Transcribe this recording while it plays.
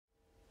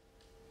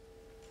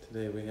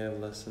Today we have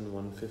lesson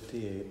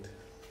 158.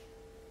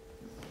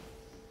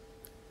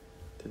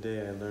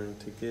 Today I learned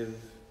to give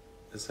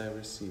as I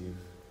receive.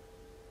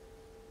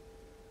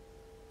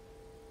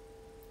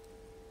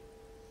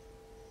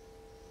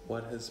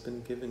 What has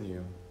been given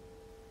you?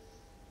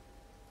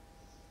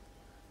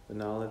 The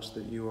knowledge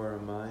that you are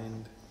a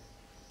mind,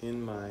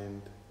 in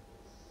mind,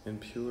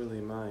 and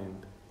purely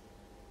mind,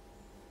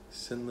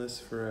 sinless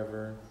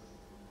forever,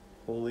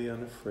 wholly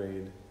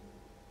unafraid,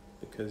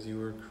 because you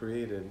were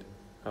created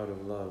out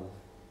of love.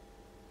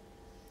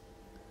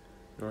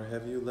 Nor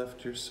have you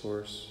left your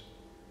source,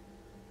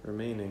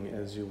 remaining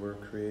as you were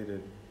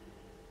created.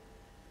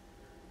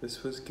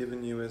 This was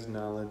given you as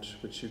knowledge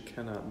which you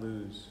cannot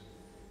lose.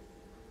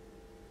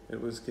 It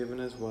was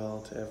given as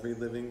well to every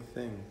living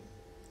thing,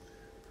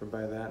 for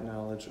by that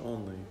knowledge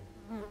only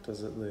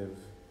does it live.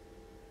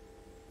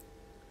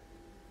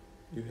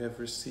 You have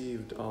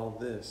received all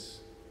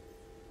this.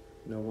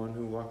 No one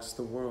who walks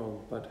the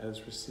world but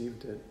has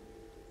received it.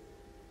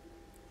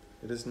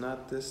 It is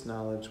not this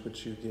knowledge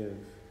which you give,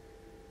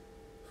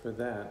 for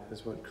that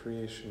is what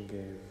creation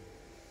gave.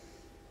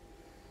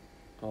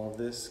 All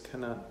this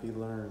cannot be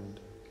learned.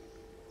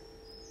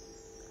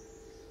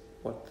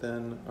 What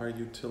then are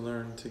you to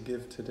learn to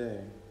give today?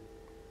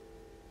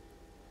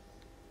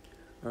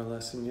 Our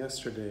lesson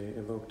yesterday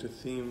evoked a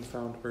theme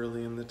found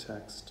early in the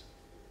text.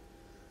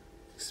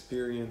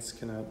 Experience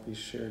cannot be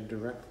shared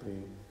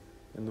directly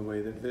in the way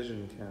that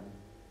vision can.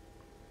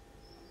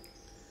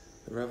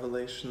 The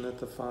revelation that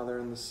the Father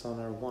and the Son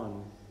are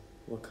one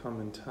will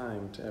come in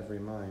time to every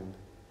mind.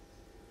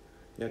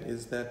 Yet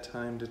is that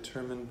time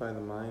determined by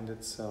the mind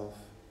itself,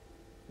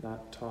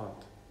 not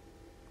taught?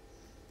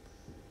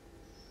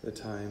 The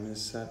time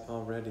is set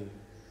already.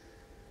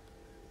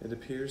 It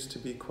appears to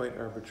be quite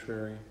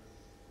arbitrary,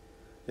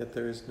 yet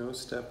there is no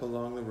step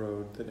along the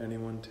road that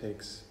anyone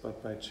takes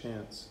but by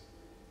chance.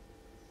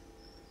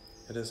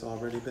 It has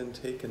already been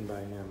taken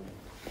by him,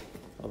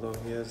 although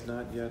he has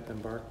not yet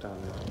embarked on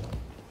it.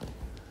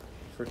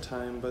 For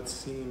time but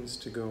seems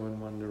to go in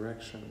one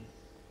direction.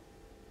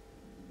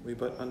 We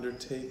but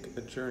undertake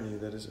a journey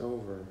that is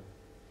over,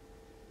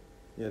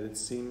 yet it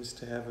seems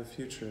to have a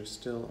future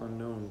still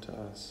unknown to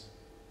us.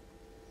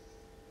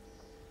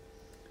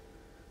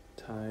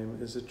 Time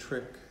is a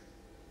trick,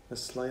 a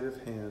sleight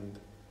of hand,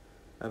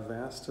 a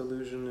vast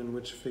illusion in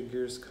which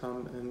figures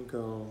come and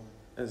go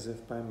as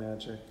if by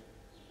magic.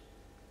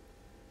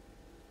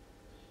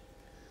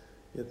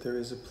 Yet there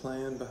is a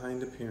plan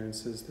behind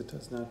appearances that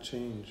does not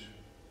change.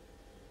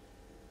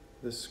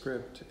 The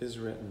script is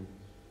written.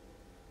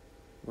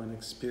 When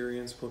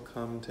experience will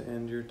come to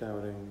end your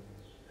doubting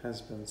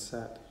has been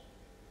set.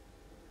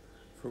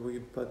 For we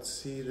but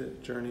see the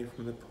journey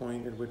from the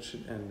point at which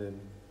it ended,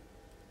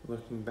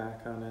 looking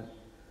back on it,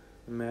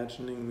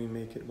 imagining we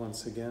make it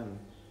once again,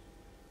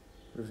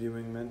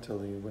 reviewing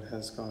mentally what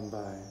has gone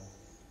by.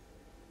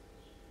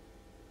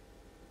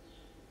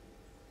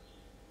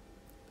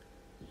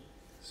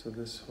 So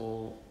this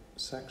whole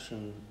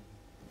section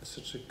is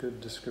such a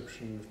good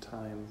description of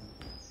time.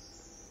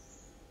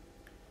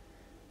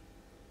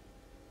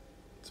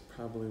 It's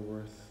probably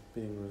worth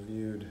being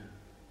reviewed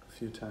a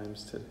few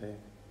times today.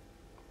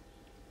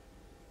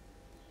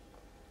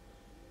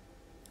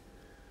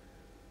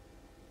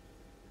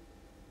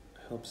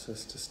 Helps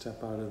us to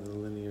step out of the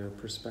linear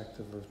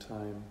perspective of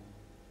time.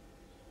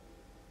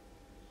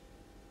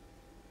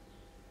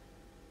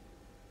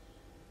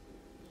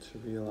 To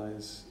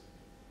realize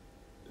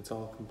it's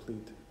all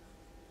complete.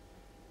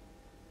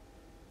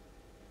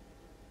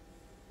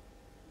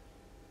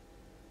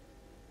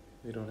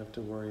 We don't have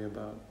to worry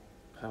about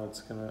how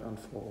it's going to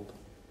unfold.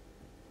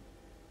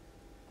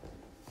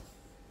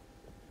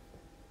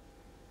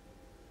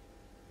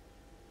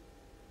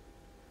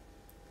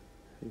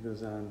 He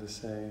goes on to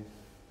say,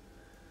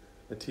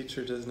 a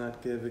teacher does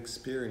not give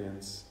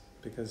experience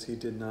because he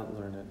did not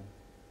learn it.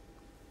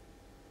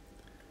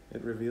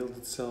 It revealed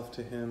itself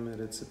to him at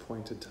its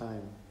appointed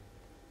time.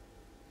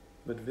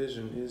 But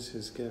vision is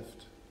his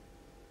gift.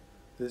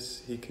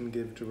 This he can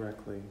give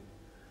directly,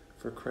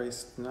 for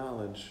Christ's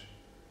knowledge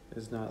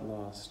is not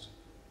lost,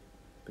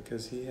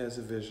 because he has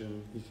a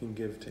vision he can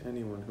give to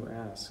anyone who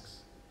asks.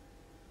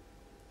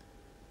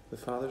 The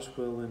Father's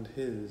will and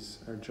his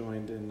are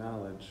joined in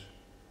knowledge.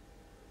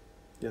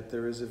 Yet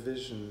there is a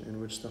vision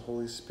in which the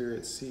Holy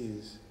Spirit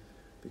sees,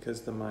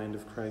 because the mind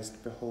of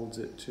Christ beholds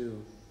it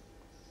too.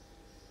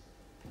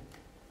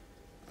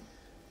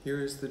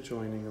 Here is the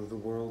joining of the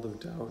world of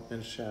doubt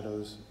and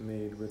shadows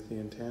made with the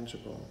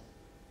intangible.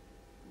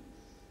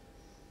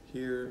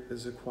 Here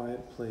is a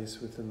quiet place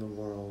within the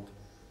world,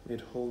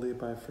 made holy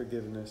by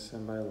forgiveness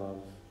and by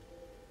love.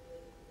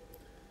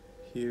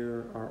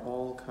 Here are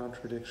all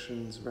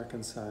contradictions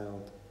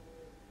reconciled,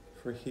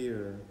 for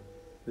here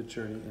the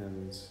journey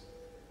ends.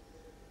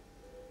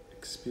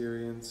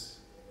 Experience,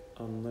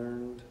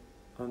 unlearned,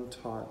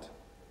 untaught,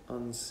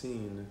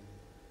 unseen,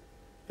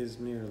 is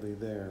merely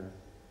there.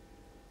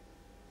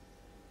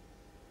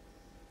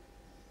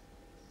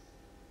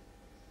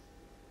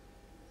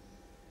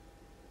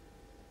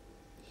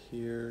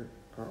 Here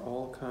are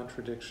all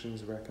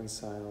contradictions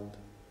reconciled,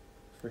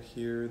 for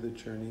here the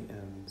journey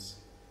ends.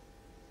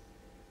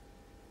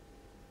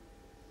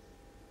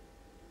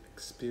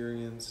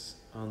 Experience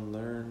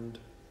unlearned,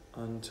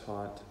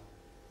 untaught,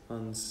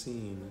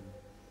 unseen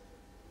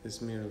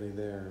is merely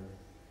there.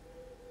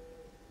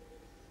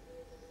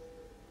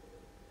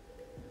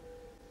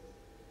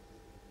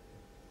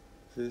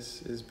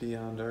 This is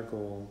beyond our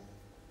goal,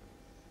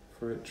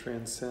 for it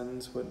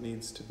transcends what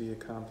needs to be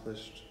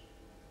accomplished.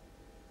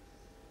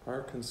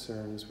 Our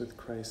concerns with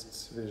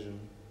Christ's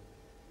vision.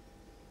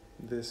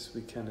 This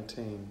we can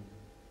attain.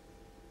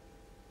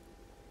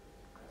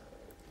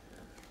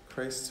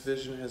 Christ's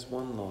vision has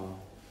one law.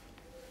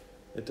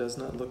 It does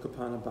not look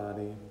upon a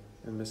body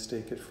and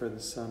mistake it for the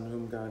Son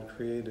whom God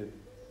created.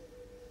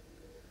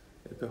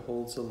 It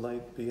beholds a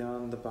light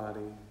beyond the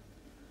body,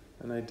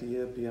 an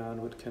idea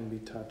beyond what can be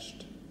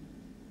touched,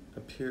 a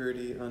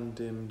purity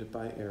undimmed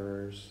by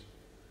errors,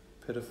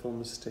 pitiful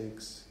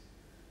mistakes,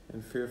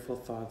 and fearful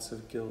thoughts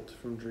of guilt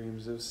from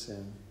dreams of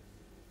sin.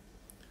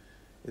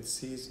 It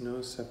sees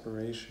no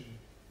separation,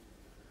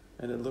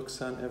 and it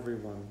looks on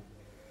everyone,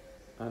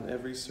 on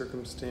every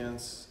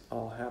circumstance,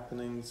 all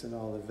happenings and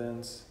all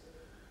events,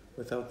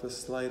 without the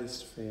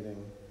slightest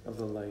fading of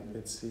the light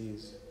it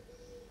sees.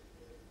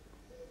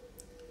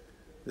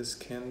 This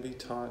can be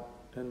taught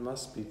and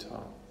must be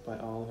taught by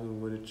all who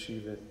would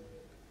achieve it.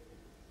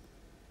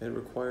 It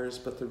requires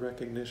but the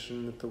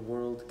recognition that the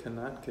world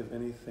cannot give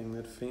anything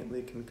that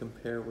faintly can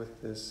compare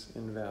with this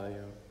in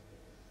value,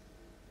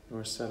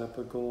 nor set up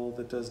a goal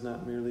that does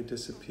not merely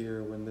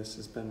disappear when this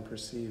has been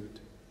perceived.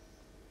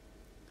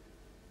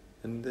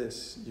 And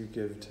this you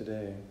give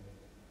today.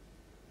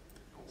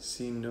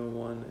 See no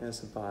one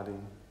as a body.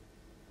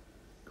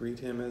 Greet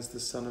him as the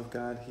Son of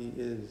God he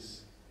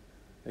is,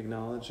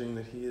 acknowledging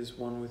that he is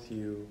one with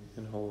you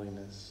in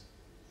holiness.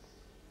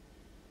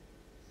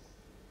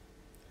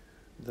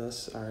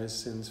 Thus are his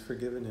sins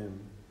forgiven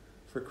him,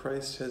 for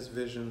Christ has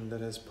vision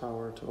that has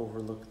power to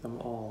overlook them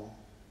all.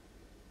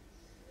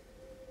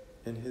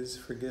 In his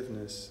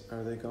forgiveness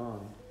are they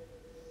gone.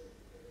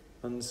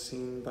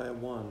 Unseen by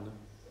one,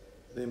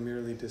 they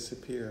merely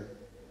disappear,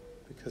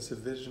 because a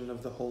vision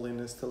of the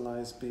holiness that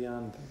lies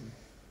beyond them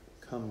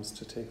comes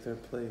to take their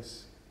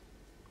place.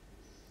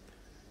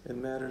 It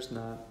matters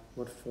not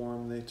what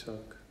form they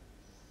took,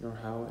 nor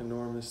how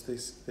enormous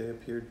they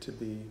appeared to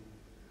be,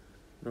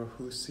 nor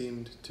who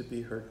seemed to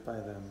be hurt by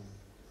them.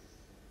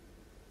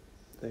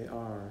 They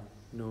are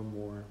no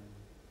more.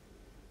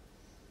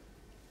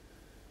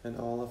 And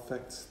all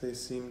effects they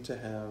seem to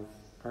have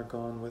are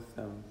gone with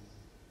them,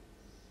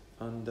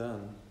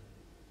 undone,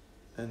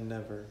 and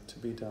never to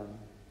be done.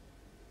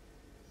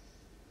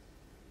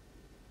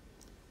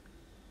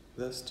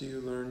 Thus do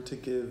you learn to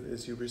give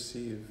as you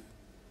receive,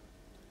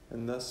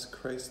 and thus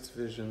Christ's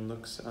vision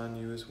looks on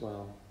you as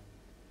well.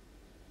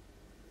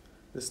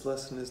 This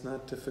lesson is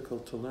not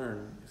difficult to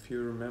learn if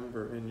you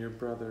remember in your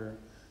brother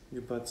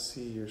you but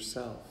see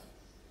yourself.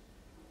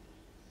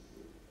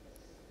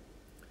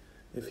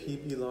 If he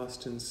be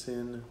lost in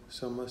sin,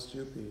 so must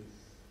you be.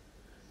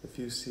 If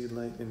you see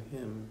light in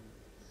him,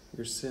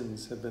 your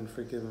sins have been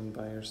forgiven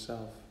by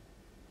yourself.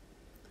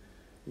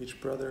 Each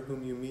brother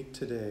whom you meet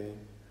today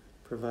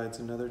provides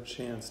another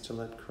chance to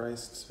let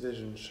Christ's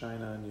vision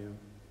shine on you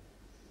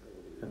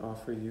and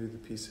offer you the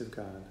peace of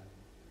God.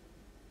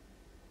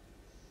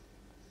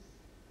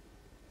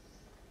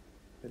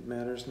 It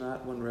matters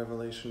not when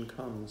revelation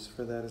comes,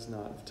 for that is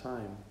not of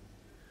time.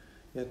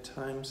 Yet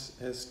time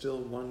has still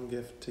one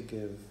gift to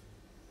give,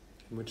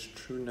 in which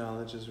true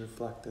knowledge is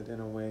reflected in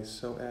a way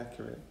so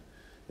accurate,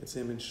 its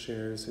image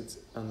shares its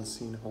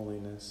unseen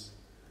holiness,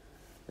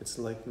 its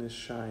likeness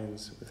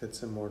shines with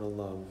its immortal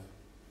love.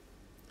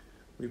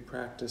 We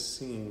practice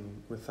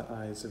seeing with the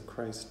eyes of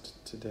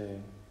Christ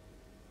today,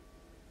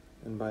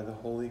 and by the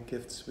holy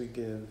gifts we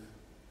give,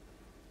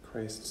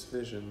 Christ's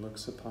vision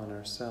looks upon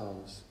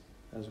ourselves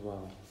as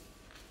well.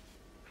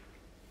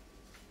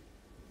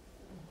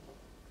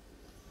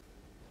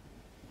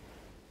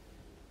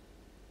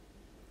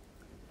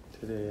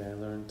 Today I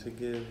learn to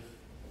give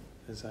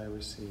as I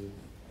receive.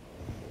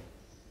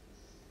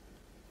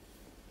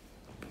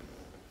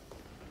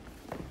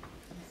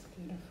 That's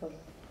beautiful.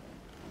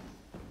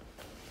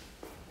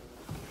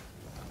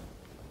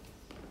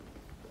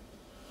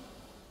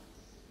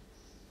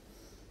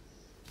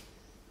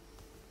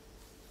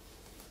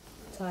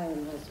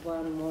 Time has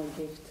one more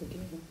gift to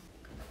give.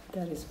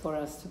 That is for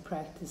us to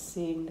practice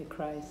seeing the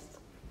Christ.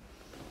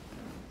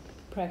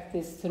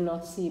 Practice to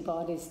not see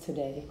bodies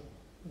today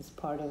is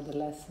part of the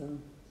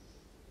lesson.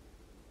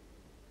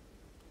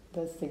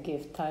 That's the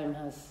gift time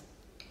has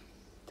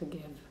to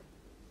give.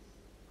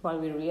 While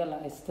we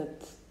realize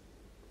that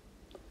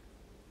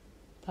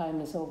time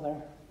is over.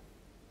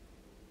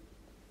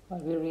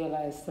 While we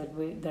realize that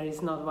there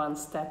is not one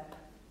step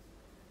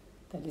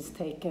that is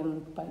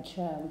taken by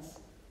chance.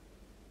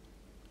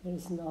 There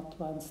is not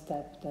one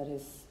step that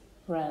is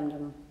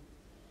random,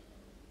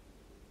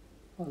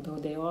 although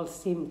they all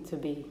seem to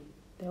be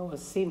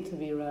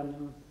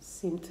random,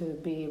 seem to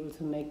be able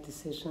to make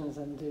decisions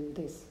and do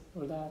this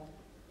or that,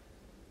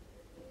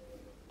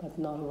 but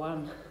not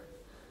one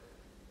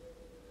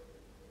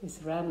is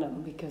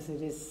random because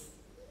it is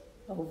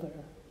over.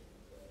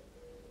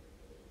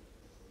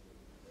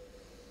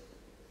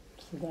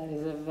 So that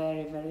is a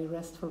very, very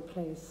restful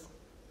place.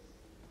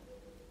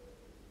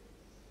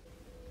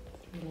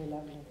 It's really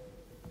lovely.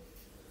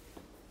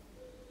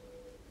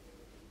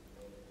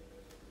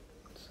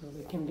 So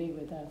we can be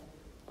with that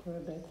for a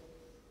bit.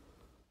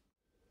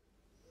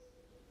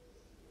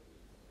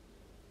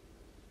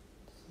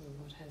 So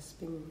what has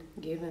been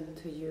given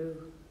to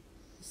you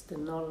is the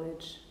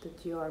knowledge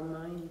that you are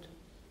mind.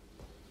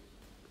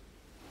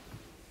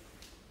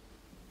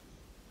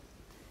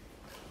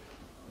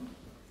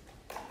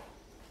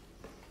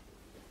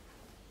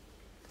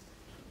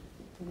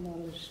 The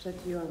knowledge that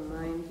you are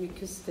mind. You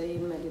could stay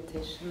in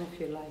meditation if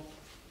you like.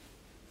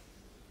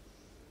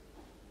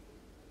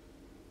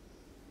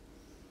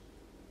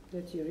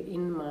 That you're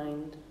in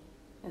mind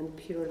and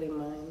purely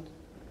mind.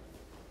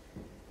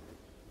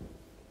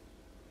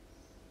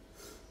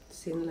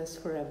 Sinless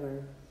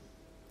forever,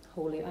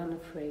 wholly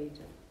unafraid,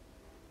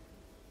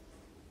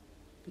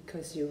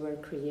 because you were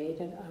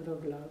created out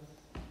of love.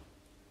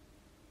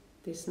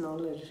 This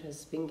knowledge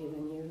has been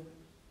given you,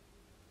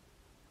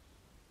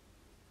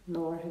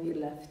 nor have you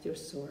left your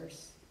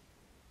source,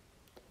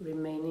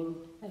 remaining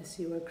as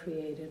you were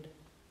created.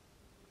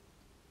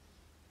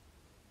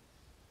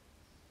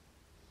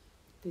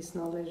 This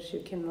knowledge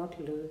you cannot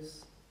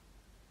lose.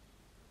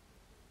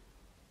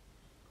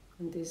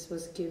 And this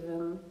was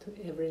given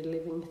to every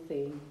living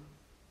thing,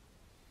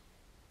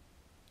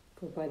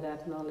 for by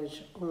that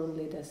knowledge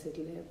only does it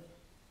live.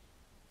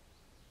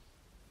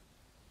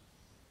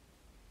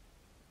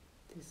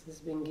 This has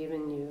been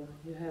given you.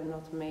 You have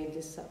not made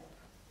this up.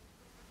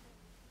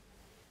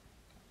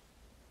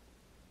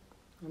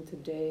 And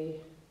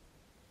today,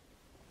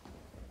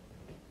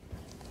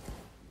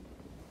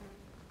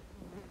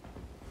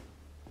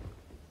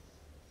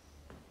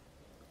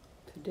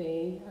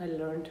 I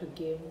learn to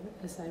give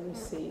as I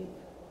receive.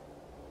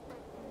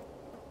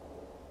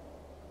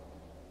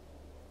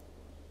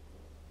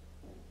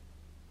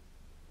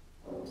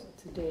 So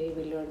today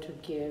we learn to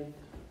give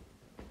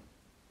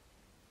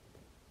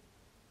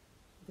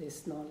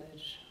this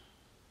knowledge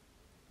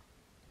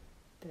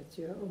that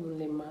you're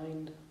only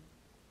mind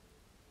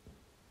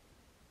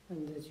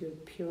and that you're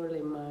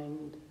purely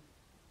mind,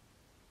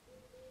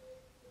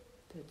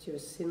 that you're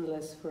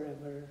sinless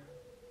forever,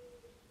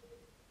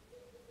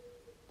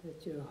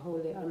 that you're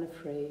wholly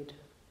unafraid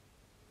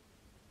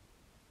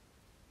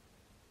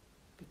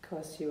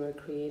because you were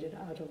created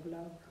out of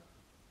love.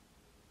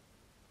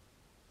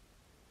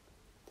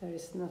 There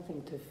is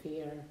nothing to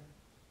fear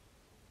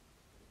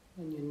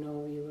when you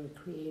know you were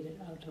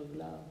created out of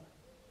love.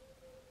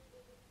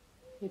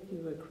 If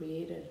you were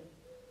created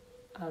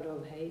out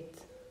of hate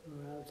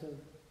or out of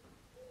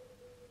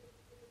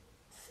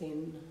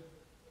sin,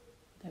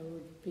 there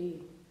would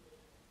be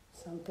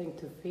something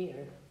to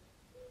fear.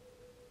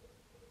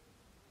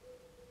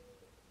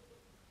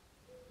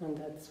 And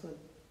that's what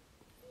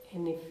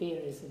any fear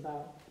is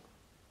about.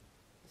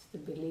 It's the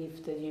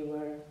belief that you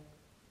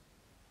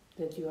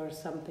are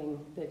something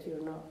that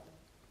you're not.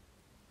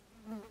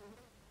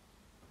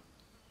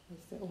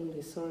 It's the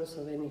only source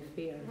of any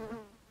fear.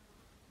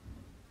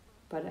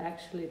 But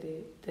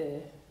actually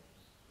the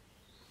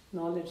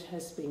knowledge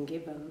has been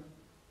given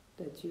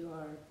that you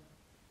are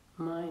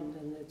mind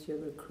and that you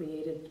were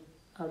created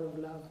out of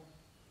love.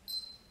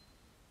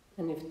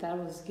 And if that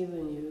was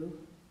given you,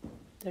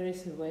 there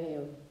is a way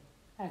of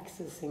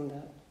accessing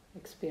that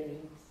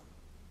experience.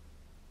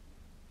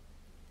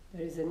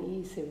 There is an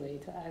easy way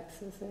to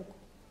access it.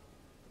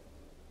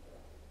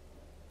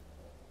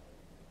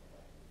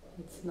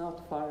 It's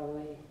not far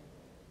away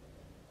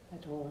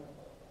at all.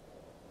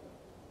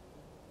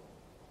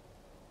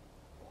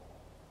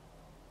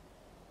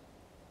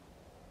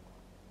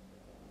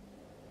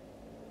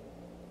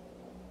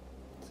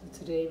 So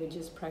today we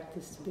just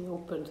practice to be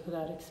open to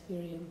that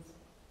experience.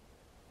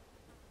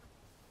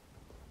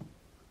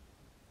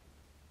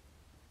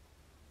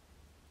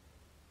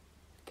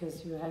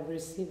 Because you have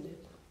received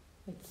it.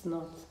 It's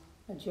not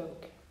a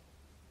joke.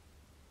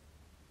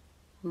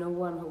 No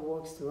one who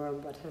walks the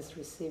world but has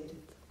received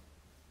it.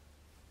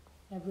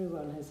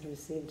 Everyone has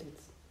received it.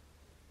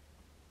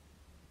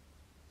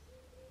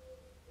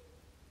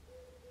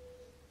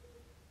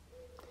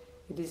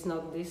 It is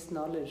not this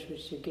knowledge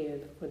which you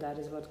give, for that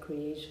is what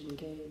creation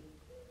gave.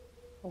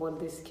 All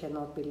this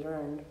cannot be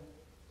learned,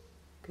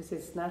 because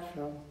it's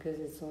natural, because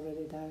it's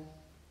already there.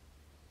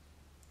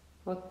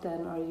 What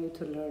then are you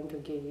to learn to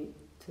give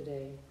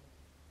today?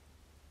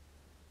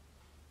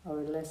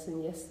 Our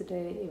lesson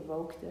yesterday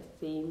evoked a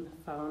theme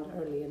found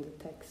early in the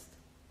text.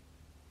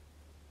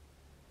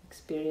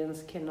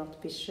 Experience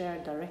cannot be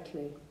shared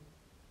directly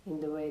in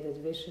the way that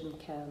vision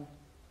can.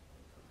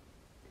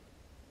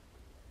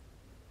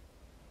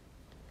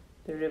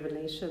 The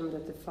revelation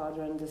that the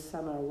Father and the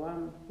Son are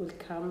one will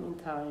come in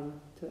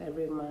time to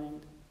every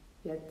mind,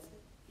 yet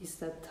is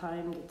that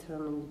time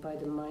determined by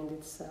the mind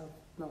itself,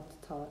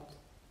 not taught.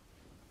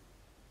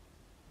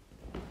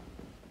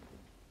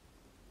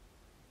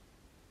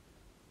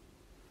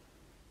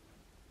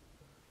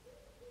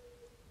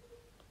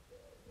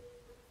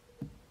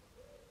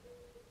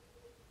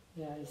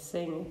 Yeah, he's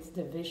saying it's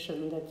the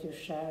vision that you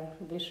share.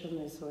 Vision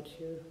is what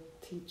you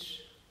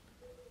teach.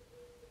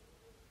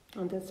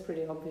 And that's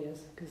pretty obvious,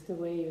 because the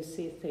way you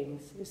see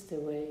things is the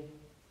way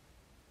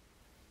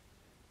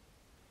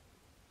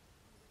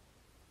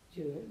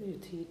you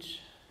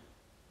teach.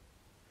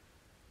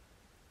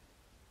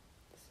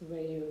 It's the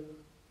way you,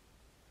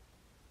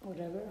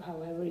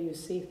 however you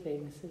see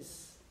things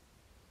is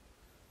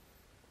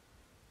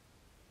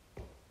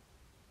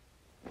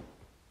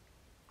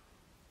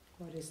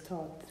what is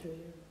taught through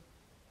you.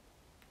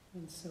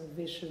 And so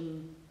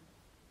vision,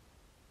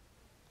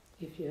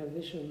 if you have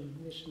vision,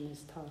 vision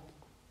is taught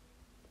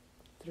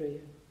through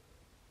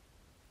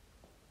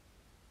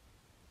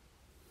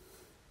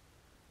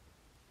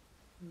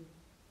you.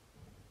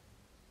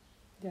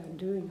 The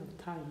undoing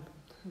of time.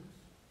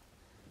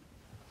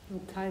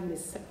 And time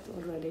is set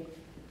already.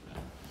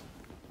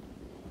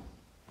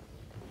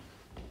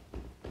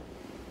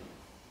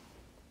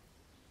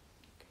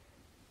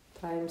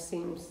 Time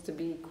seems to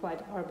be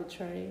quite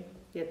arbitrary,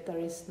 yet there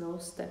is no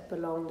step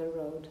along the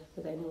road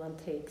that anyone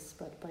takes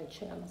but by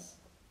chance.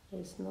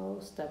 There is no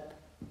step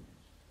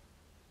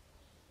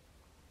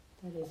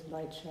that is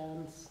by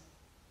chance,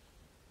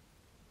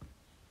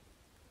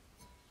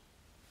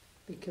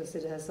 because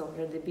it has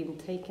already been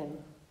taken.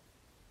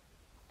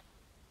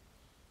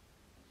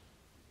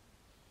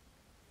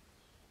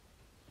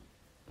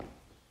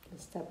 The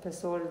step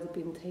has already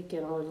been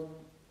taken,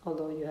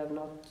 although you have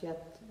not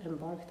yet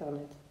embarked on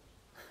it.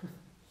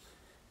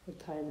 For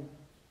time,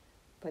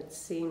 but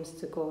seems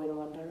to go in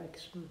one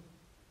direction.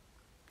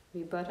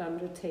 We but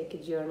undertake a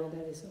journey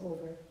that is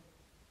over,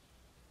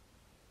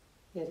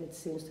 yet it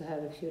seems to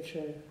have a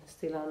future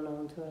still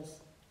unknown to us.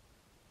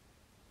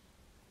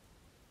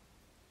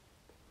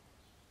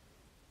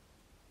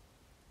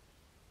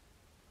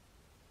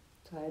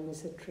 Time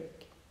is a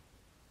trick.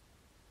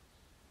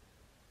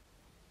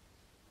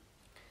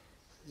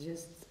 So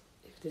just,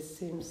 if this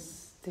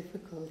seems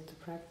difficult to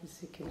practice,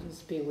 you can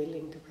just be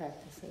willing to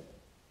practice it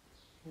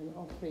and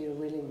offer your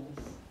willingness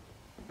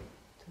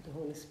to the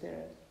Holy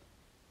Spirit.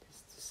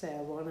 Just to say,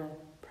 I want to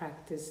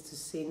practice to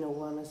see no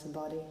one as a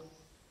body.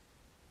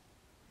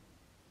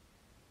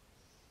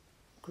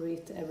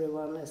 Greet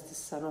everyone as the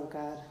Son of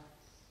God.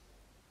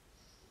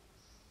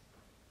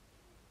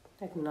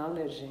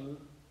 Acknowledging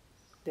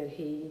that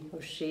he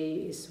or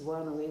she is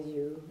one with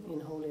you in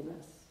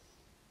holiness.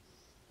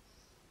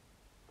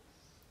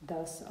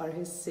 Thus are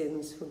his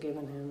sins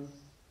forgiven him.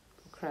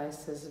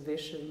 Christ has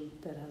vision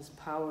that has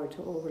power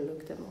to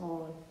overlook them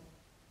all.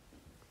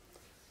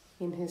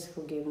 In his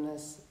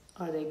forgiveness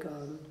are they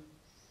gone.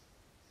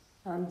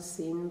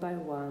 Unseen by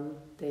one,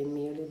 they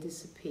merely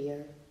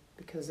disappear,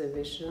 because a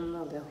vision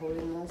of the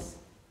holiness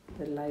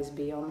that lies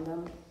beyond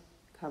them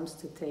comes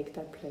to take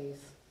their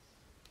place.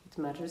 It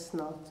matters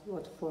not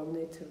what form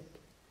they took,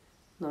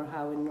 nor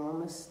how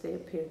enormous they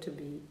appear to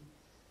be,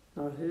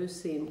 nor who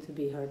seemed to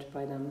be hurt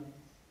by them.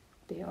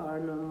 They are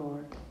no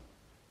more,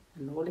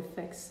 and all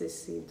effects they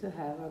seem to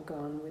have are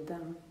gone with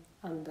them,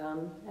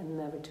 undone and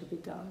never to be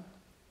done.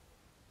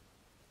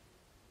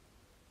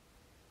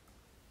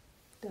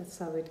 That's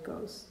how it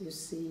goes. You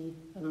see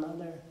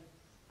another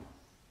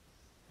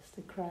as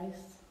the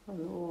Christ,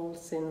 and all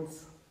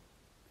sins,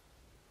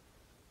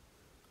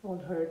 all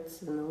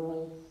hurts and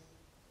all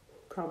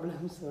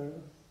problems or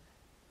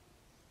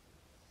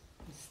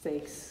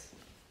mistakes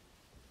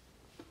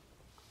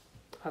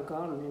are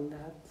gone in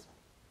that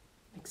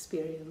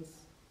experience.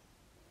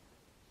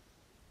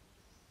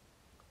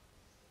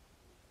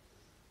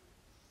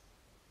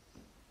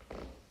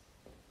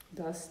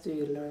 Thus do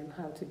you learn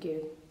how to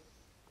give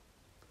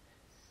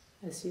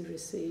as you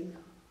receive.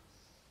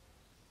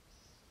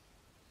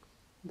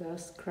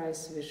 Thus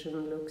Christ's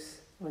vision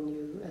looks on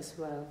you as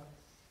well.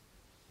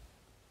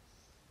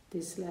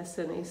 This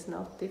lesson is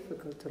not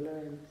difficult to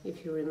learn.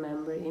 If you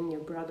remember in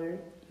your brother,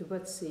 you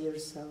but see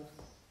yourself.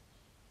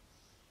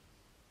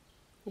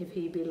 If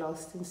he be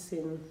lost in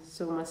sin,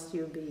 so must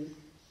you be.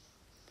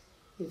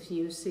 If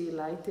you see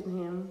light in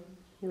him,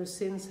 your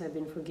sins have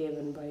been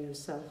forgiven by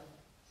yourself.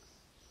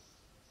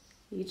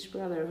 Each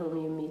brother whom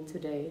you meet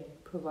today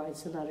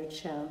provides another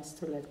chance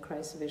to let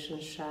Christ's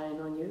vision shine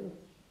on you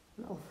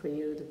and offer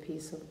you the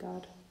peace of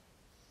God.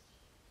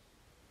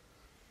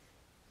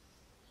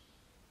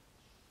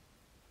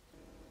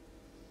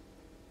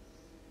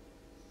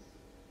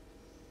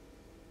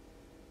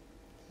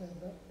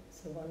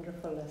 It's a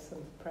wonderful lesson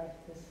to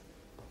practice.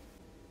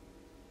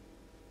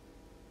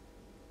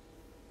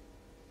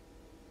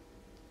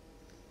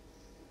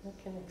 You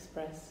can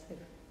express if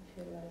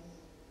you like.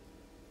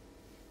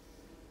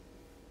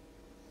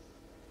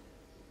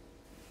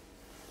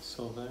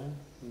 Sylvain,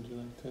 would you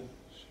like to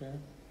share?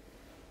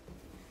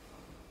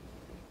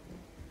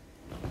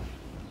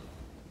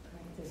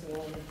 Practice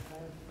all the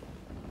time.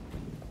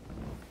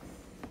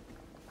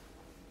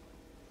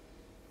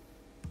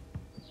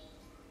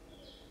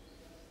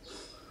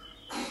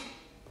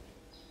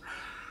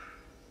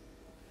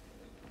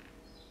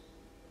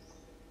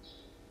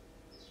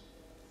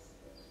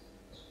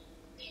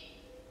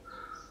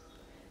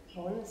 I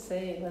want to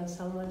say, when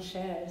someone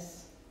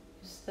shares,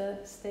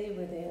 Just stay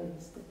within.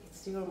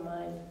 It's your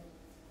mind.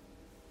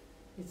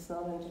 It's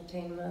not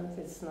entertainment.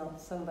 It's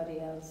not somebody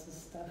else's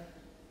stuff.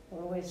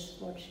 Always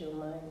watch your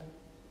mind.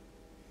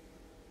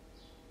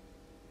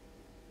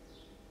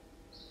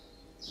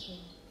 So,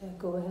 yeah,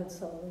 go ahead,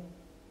 Solveig.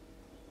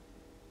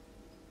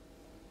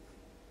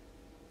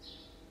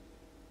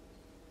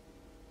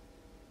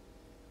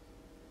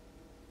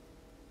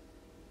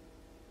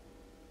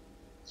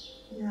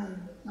 Yeah,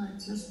 might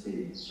just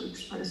be to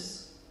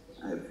express,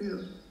 I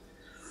feel.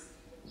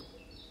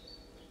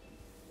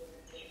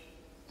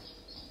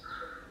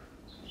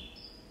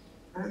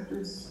 I have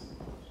this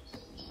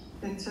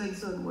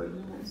intense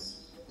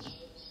unwillingness.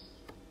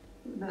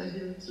 When I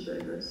hear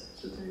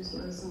today's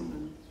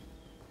lesson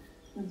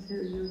and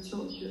hear you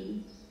talk,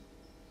 Jenny,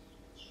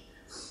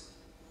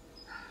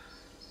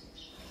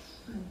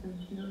 I can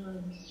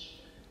feel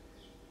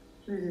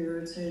really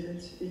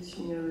irritated,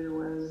 itching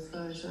everywhere, the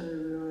flies are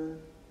everywhere.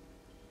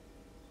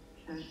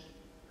 Okay.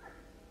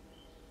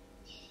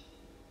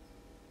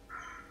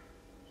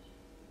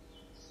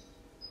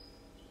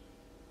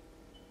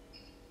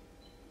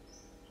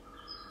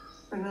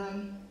 And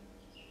then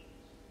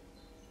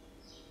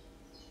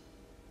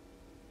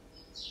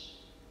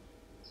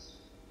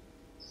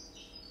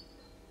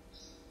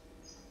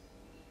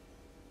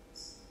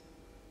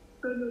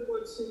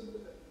watching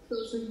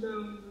closing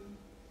down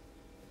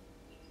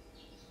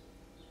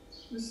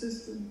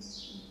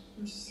resistance,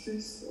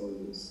 resist all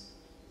this.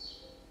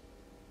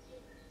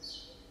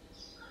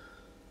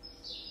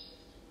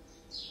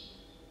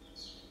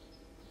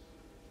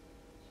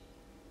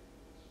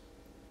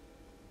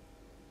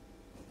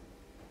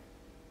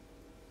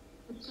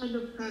 Kind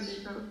of panic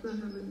after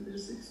having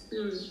this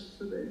experience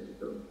today,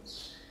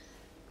 because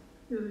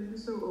feeling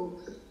so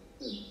open.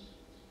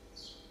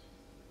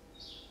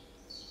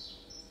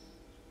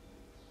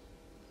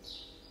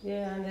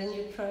 Yeah, and then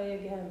you try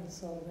again,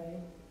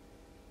 Solveig.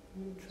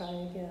 You try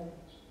again.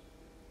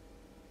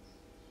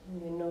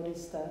 And you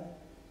notice that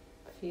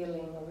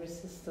feeling of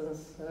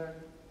resistance or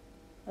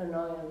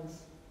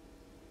annoyance.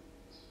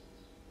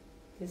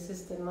 This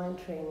is the mind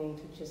training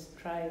to just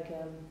try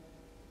again.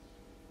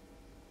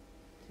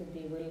 To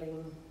be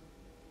willing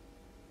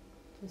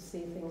to see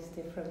things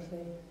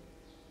differently.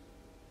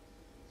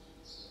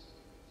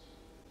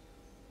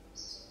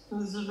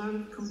 There's a lot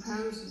of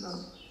comparison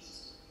of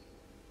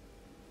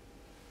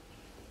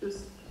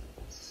just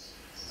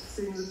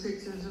seeing the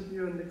pictures of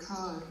you in the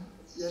car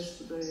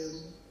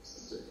yesterday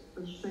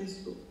on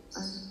Facebook. I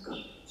got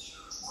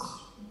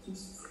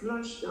just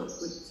flushed up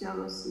with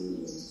jealousy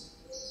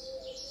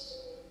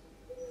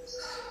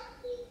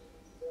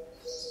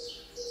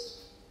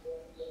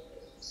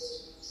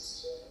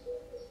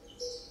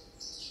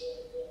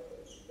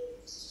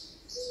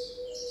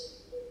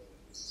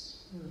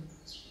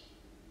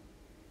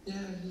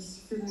and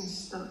this feeling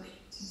stuck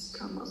just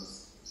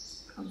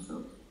comes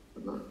up a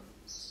lot.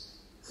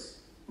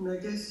 And I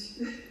guess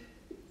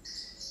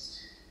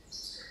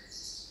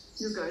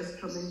you guys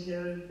coming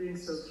here and being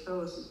so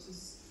close, it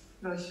just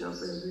flush up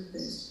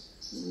everything.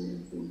 And you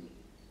think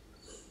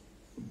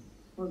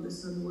all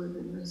this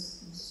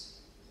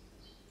unworthiness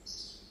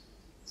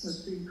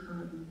of being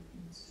hardened.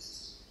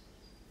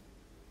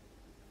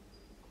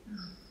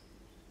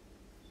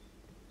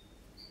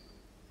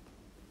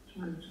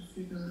 Trying to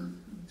figure out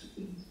how to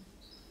be.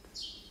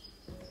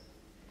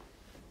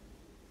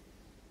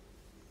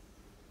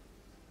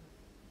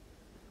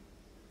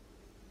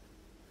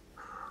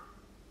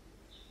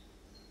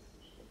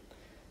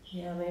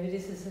 Yeah, maybe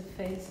this is a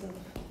phase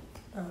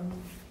of,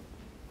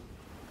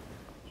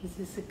 this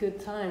is a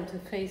good time to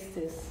face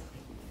this.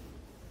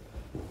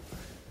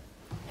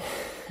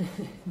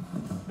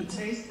 To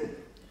taste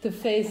it. To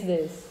face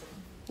this,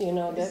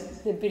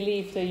 the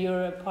belief that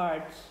you're a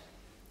part.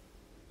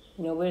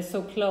 We're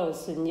so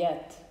close and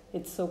yet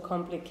it's so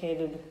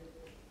complicated,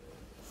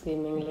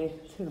 seemingly,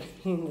 to be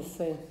in the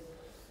same.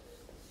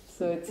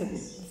 So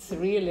it's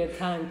really a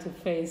time to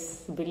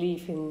face the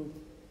belief in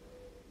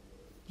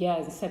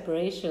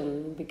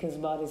separation because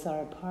bodies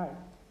are apart,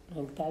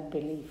 like that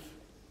belief.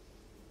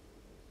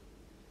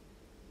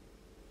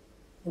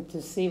 And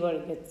to see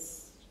what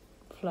gets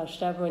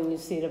flushed up when you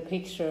see the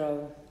picture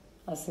of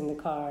us in the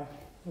car,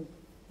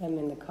 them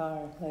in the car,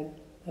 like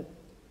that.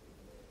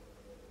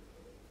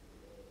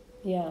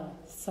 Yeah,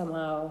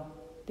 somehow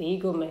the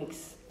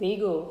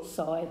ego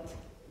saw it,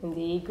 and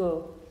the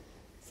ego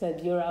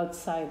said, you're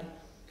outside,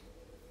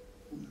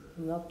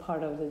 I'm not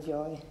part of the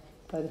joy.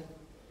 But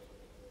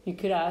you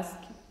could ask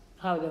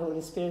how the Holy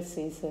Spirit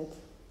sees it.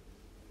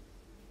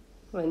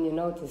 When you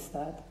notice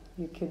that,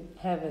 you could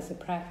have as a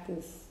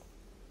practice.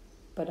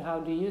 But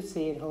how do you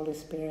see it, Holy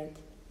Spirit?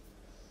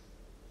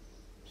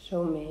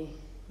 Show me,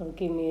 or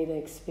give me the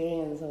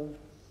experience of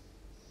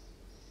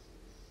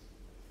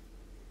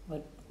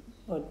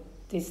what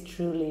this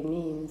truly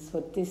means,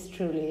 what this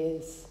truly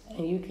is.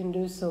 And you can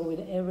do so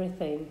with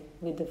everything,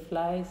 with the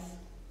flies,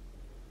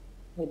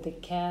 with the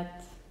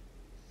cat,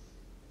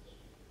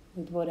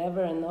 with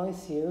whatever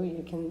annoys you.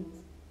 You can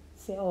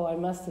say, oh, I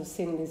must have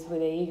seen this with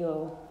the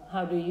ego.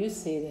 How do you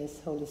see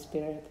this, Holy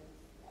Spirit?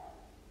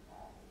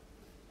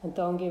 And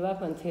don't give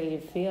up until you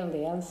feel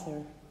the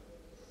answer.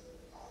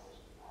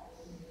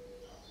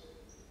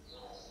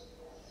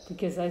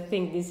 Because I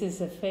think this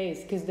is a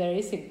phase, because there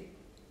is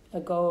a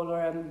goal,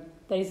 or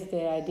there is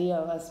the idea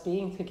of us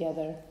being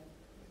together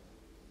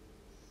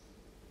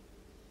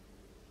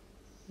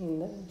in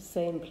the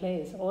same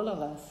place, all of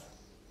us.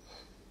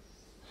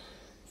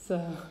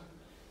 So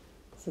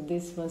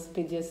this must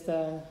be just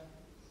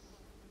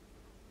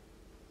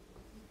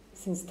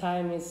since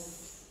time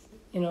is,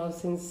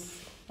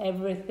 since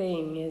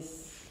everything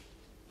is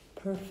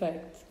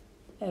perfect,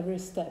 every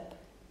step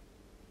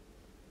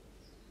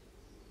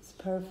is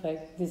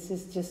perfect, this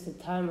is just a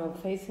time of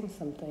facing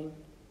something,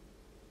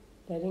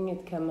 letting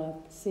it come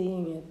up,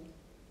 seeing it.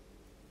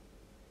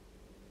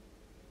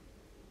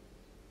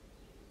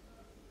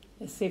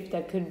 As if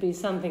there could be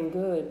something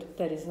good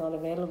that is not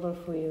available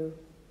for you,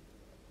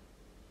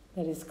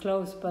 that is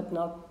close but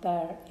not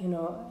there,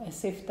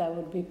 as if that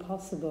would be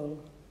possible.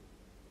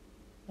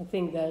 I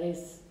think that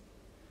is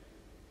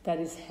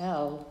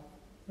hell,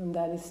 and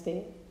that's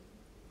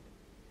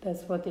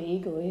what the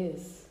ego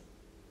is.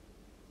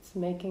 It's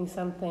making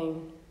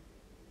something,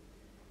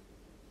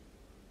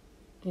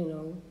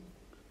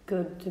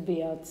 good to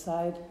be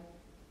outside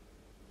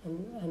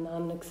and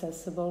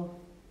inaccessible.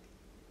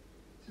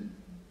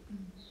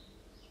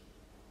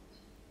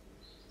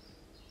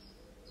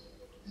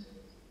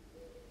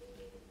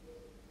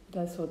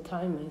 That's what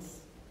time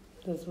is.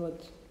 That's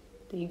what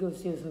the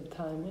ego's use of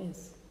time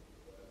is.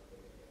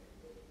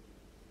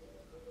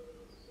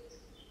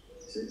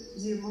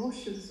 The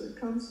emotions that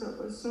comes up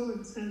are so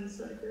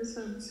intense, I guess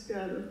I'm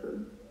scared of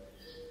them.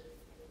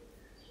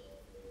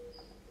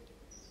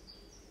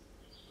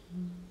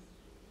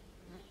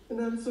 And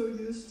I'm so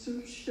used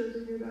to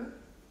shutting it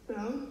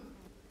down.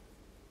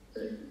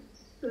 That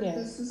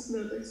this is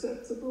not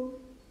acceptable.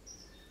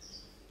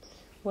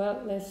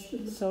 Well, let's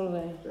solve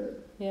it.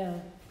 Yeah.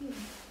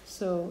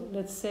 So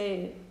let's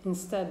say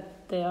instead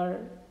they are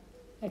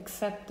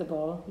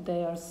acceptable,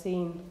 they are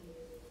seen,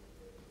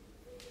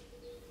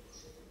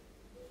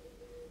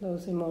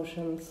 those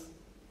emotions.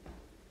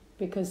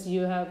 Because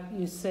you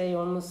say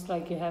almost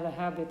like you have a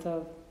habit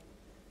of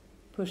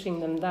pushing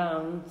them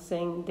down,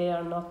 saying they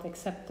are not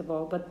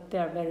acceptable, but they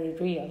are very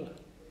real.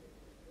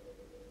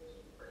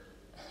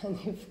 And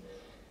if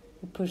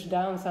you push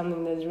down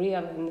something that's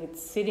real and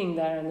it's sitting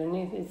there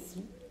underneath,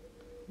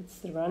 it's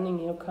running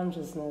your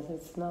consciousness,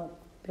 it's not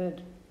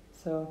good.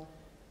 So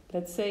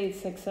let's say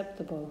it's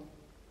acceptable.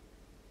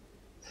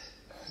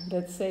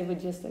 Let's say we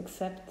just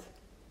accept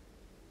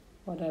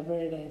whatever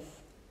it is.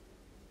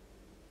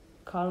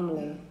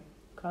 Calmly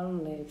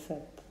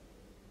accept.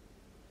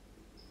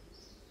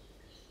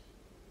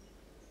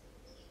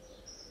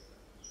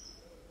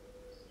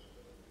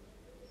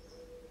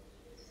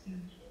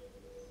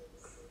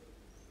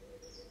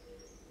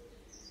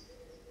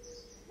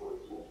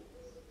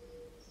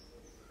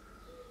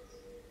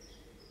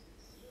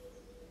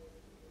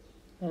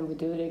 And we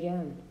do it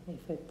again,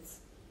 if it's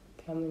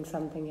coming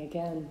something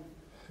again.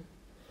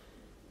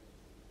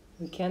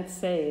 We can't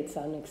say it's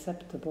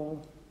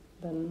unacceptable,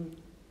 then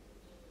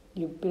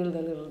you build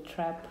a little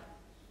trap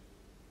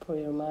for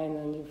your mind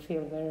and you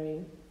feel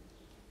very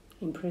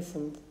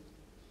imprisoned.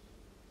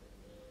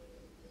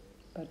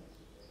 But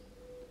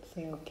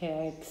say, okay,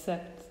 I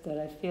accept that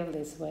I feel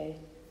this way.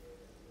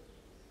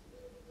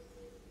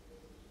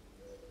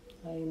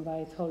 I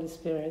invite Holy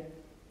Spirit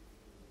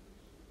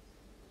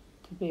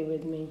to be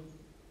with me.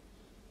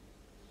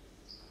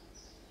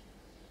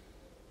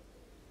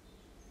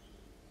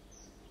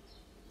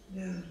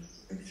 Yeah,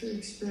 I actually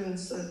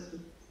experienced that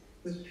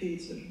with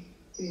Peter,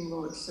 being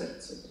more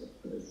accepting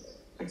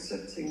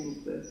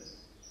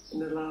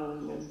and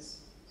allowing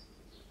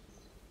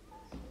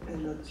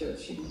and not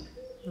judging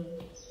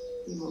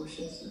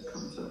emotions that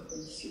comes up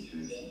in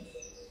situations.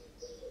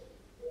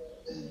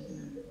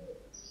 And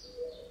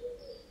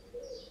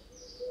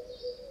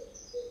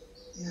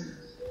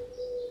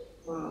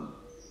wow,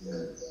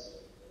 yeah.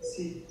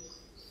 See,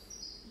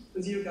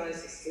 with you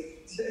guys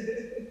it's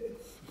different.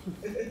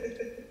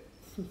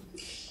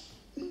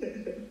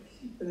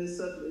 And it's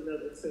suddenly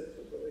not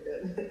acceptable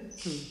again.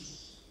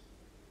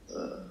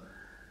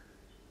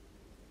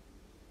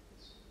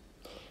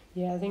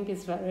 Yeah, I think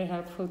it's very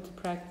helpful to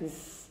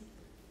practice,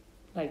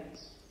 like,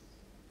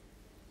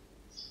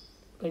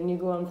 when you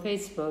go on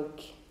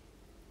Facebook,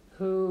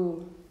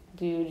 who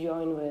do you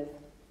join with?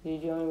 Do you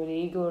join with the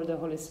ego or the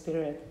Holy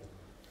Spirit?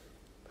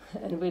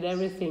 And with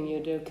everything you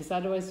do, because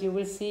otherwise you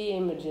will see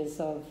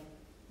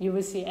you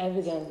will see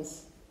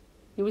evidence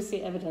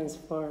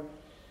for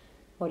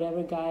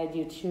whatever guide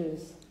you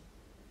choose.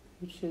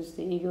 You choose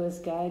the ego as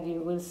guide,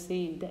 you will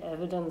see the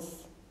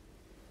evidence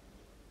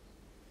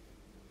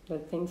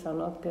that things are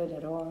not good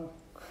at all,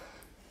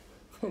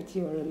 that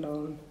you are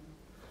alone.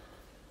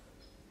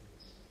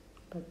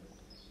 But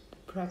to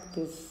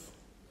practice,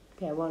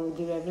 I want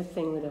to do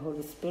everything with the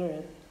Holy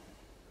Spirit.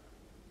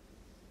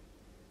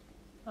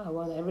 I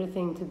want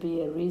everything to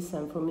be a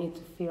reason for me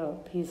to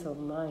feel peace of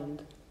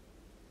mind.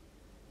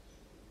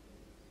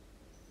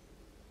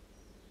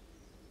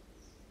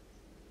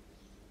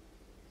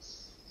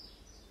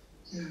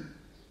 Yeah.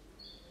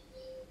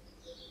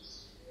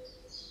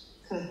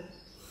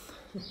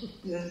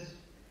 Yeah.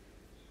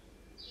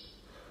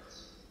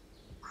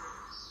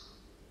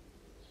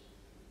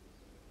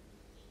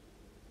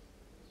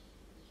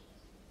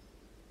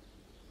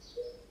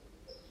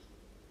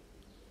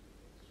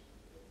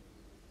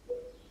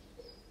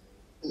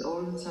 And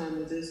all the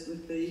time it is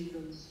with the ego.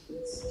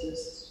 It's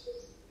just,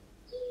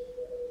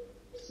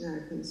 yeah,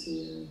 I can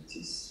see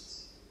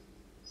just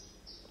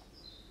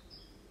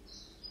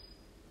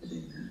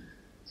letting that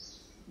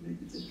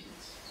make a difference.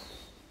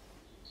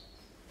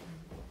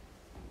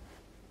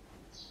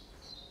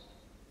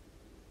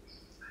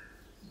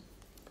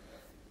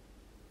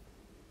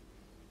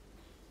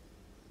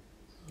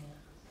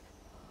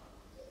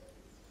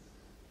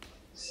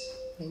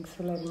 Thanks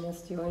for letting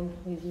us join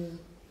with you.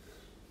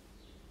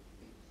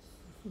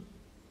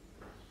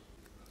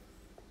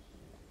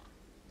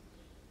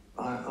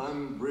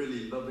 I'm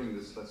really loving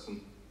this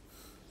lesson.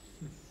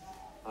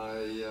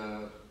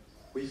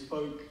 We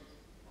spoke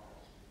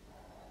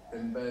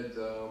in bed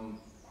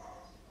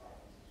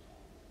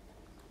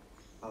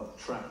about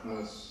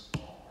trappedness,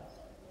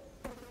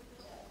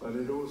 but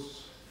it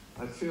also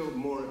I feel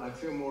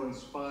more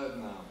inspired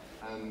now,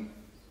 and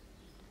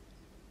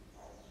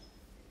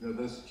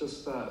there's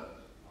just that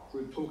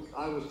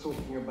I was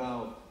talking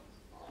about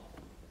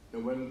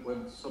when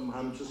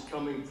I'm just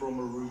coming from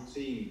a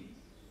routine,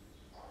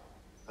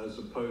 as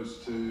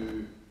opposed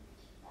to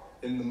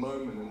in the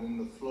moment and in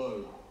the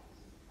flow.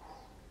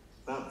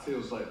 That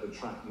feels like the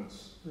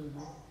trappedness.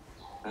 Mm-hmm.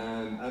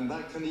 And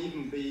that can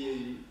even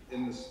be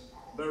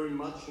very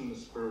much in the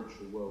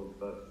spiritual world,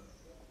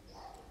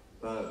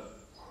 but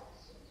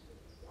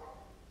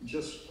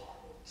just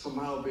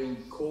somehow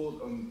being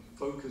caught and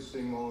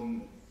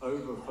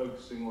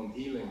over-focusing on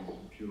healing,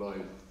 if you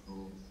like.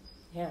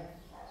 Yeah.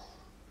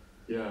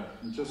 Yeah,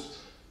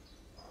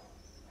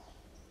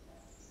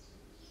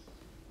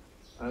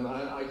 and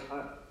I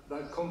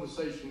that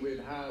conversation we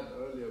had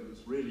earlier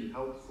was really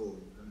helpful.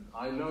 And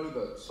I know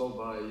that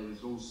Solvay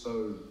is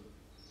also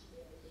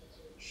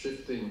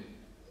shifting.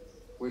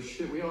 We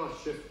are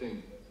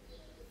shifting.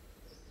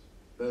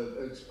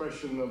 The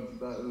expression of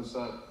that was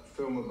that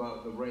film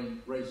about the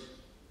race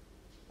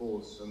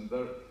horse, and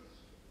the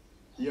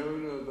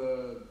owner,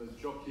 the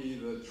jockey,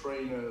 the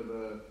trainer,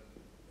 the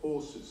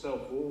horse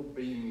itself, all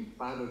being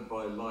battered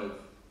by life,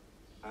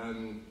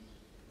 and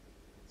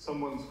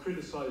someone's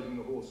criticizing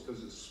the horse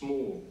because it's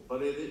small, but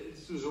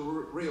this was a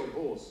real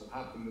horse that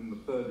happened in the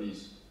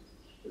 30s.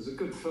 It's a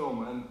good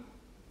film, and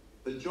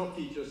the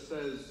jockey just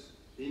says,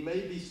 he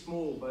may be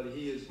small, but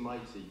he is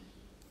mighty.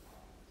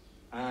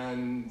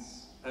 And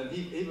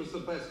he was the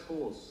best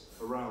horse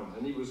around,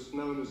 and he was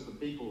known as the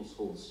people's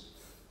horse,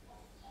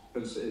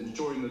 because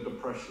during the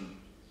Depression.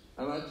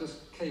 And that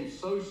just came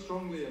so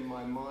strongly in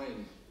my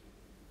mind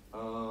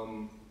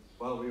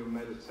while we were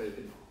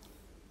meditating.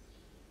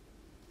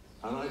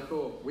 And I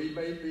thought, we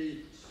may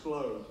be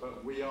slow,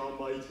 but we are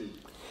mighty.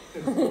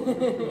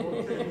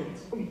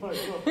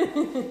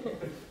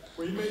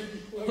 We may be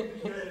slow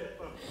today,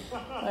 but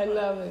I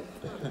love it.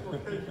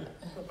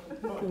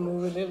 You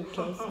move a little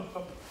closer.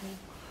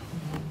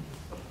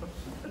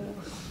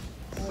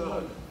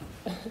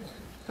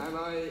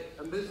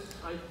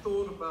 I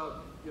thought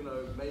about,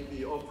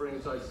 maybe offering,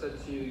 as I said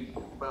to you,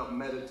 about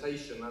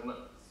meditation, and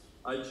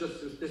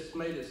this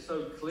made it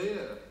so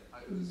clear.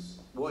 It's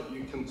what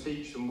you can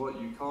teach and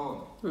what you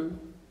can't.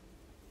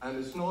 And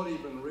it's not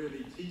even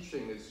really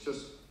teaching, it's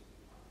just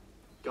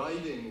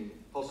guiding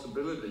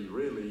possibility,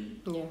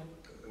 really. Yeah.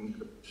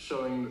 And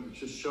showing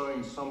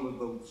some of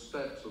the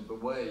steps of the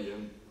way.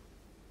 And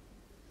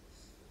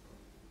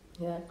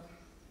yeah.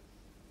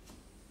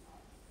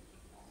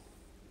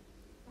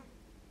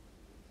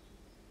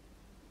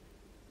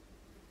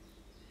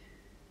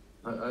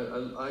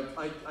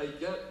 I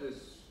get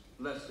this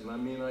lesson. I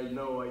mean, I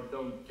know I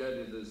don't get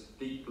it as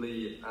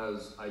deeply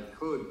as I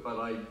could, but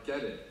I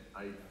get it.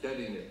 I'm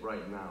getting it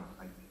right now.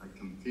 I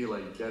can feel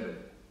I get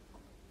it.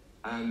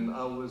 And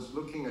I was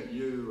looking at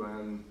you,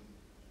 and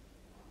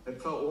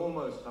it felt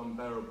almost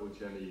unbearable,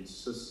 Jenny.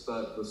 It's just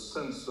that the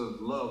sense of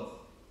love.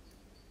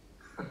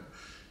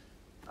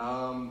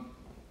 And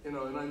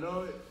I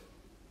know it,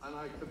 and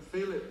I could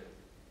feel it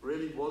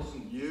really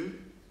wasn't you.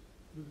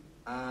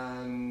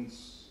 And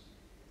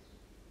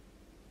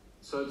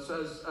so it's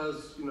as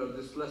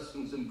this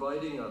lesson's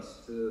inviting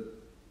us to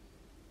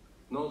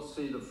not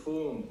see the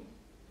form.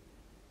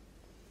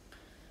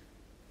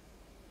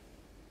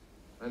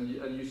 And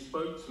you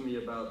spoke to me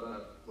about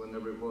that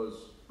whenever it was,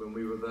 when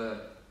we were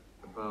there,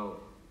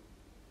 about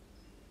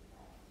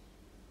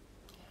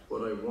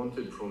what I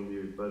wanted from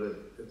you, but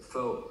it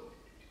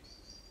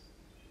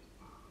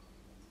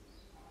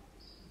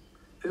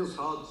feels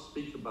hard to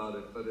speak about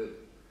it, but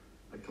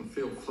I can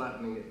feel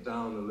flattening it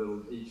down a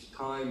little each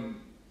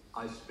time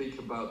I speak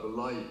about the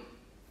light.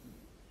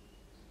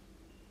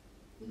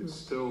 It's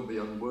still the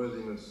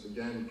unworthiness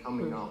again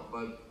coming up,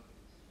 but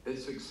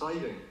it's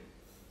exciting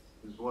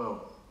as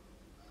well.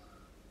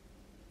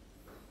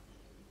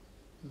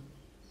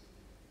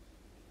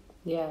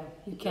 Yeah,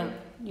 you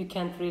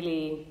can't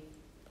really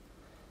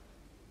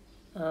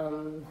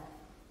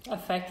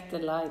affect the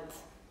light.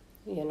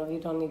 You know, you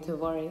don't need to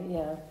worry.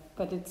 Yeah,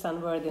 but it's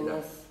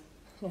unworthiness.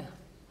 Yeah.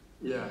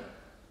 Yeah,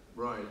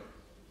 right.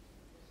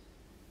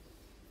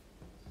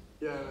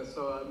 Yeah,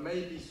 so I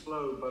may be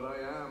slow, but I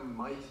am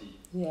mighty.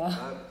 Yeah.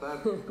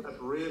 That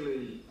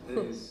really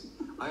is.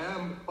 I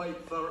am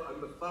quite thorough.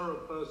 I'm a thorough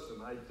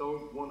person. I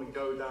don't want to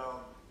go down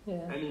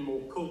any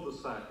more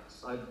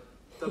cul-de-sacs.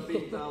 I've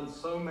been down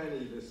so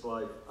many this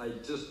life. I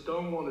just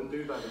don't want to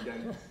do that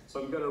again.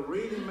 So I'm going to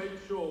really make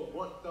sure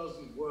what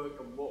doesn't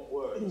work and what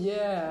works.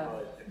 Yeah,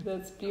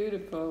 that's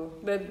beautiful.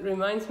 That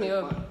reminds me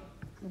of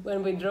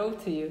when we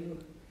drove to you,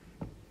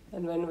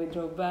 and when we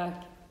drove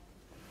back.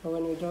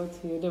 When we drove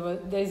to you,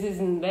 there's this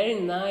very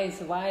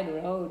nice wide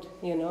road,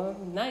 you know,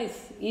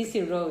 nice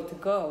easy road to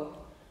go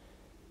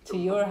to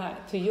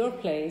your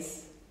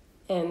place,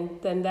 and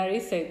then there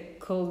is a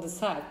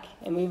cul-de-sac,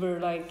 and we were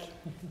like,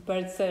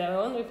 Bert said, I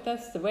wonder if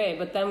that's the way,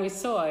 but then we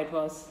saw it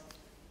was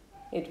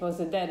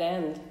a dead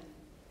end.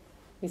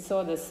 We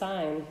saw the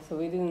sign, so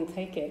we didn't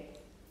take it.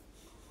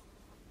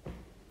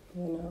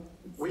 You know.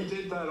 We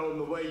did that on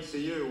the way to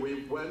you.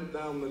 We went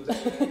down the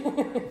dead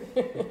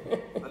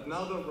end,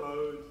 another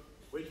road.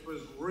 Which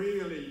was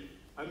really,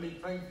 I mean,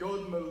 thank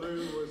God Malou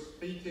was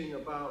speaking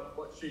about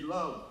what she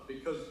loved,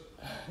 because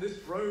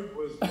this road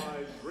was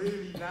like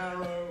really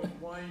narrow,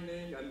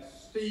 winding and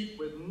steep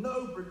with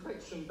no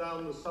protection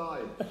down the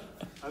side.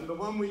 And the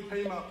one we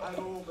came up had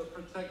all the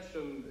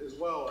protection as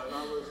well. And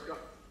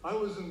I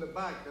was in the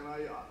back, and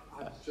I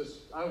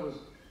was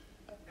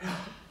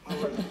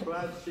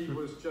glad she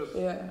was just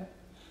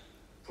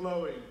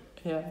flowing.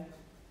 Yeah.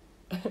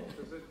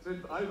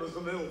 Because I was a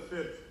little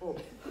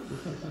fearful.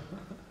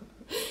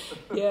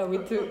 Yeah, we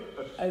took,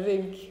 I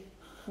think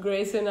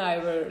Grace and I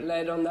were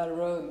led on that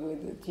road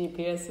with the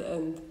GPS,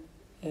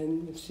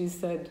 and she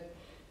said,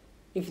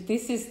 if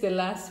this is the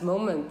last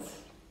moment,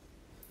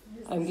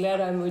 I'm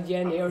glad I'm with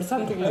Jenny, or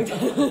something like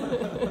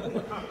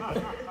that.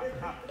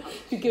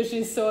 Because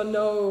she saw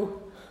no,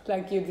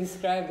 like you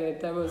described it,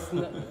 that was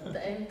not,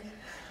 the end.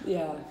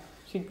 Yeah,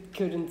 she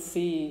couldn't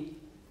see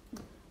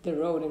the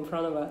road in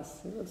front of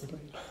us. It was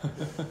like...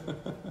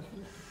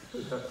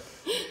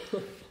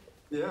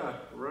 Yeah,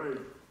 right.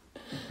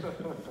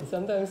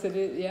 Sometimes it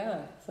is,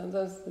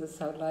 sometimes that's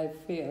how life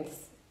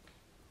feels.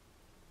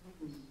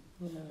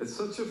 You know. It's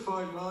such a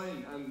fine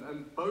line,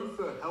 and both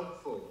are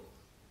helpful,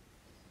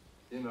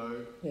 you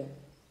know. Yeah.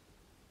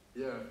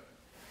 Yeah.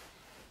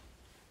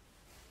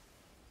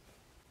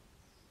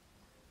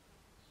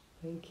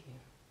 Thank you.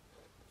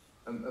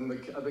 And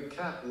the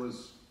cat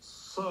was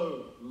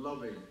so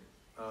loving,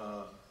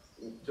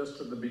 just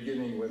at the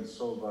beginning when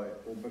Solveig,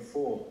 or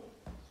before,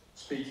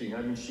 speaking.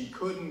 I mean, she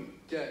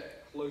couldn't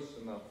get close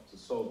enough to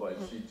Solveig.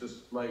 She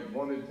just like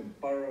wanted to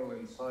burrow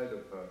inside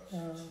of her,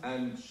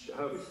 and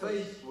her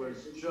face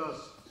was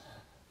just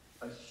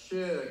a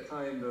sheer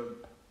kind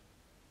of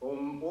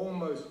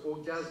almost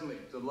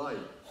orgasmic delight,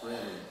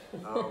 really.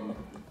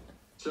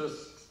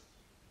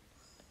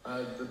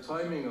 The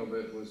timing of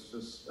it was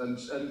just, and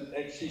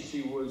actually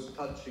she was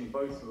touching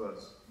both of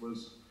us.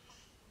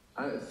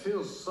 And it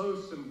feels so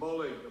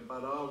symbolic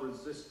about our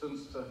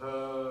resistance to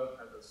her,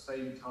 at the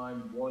same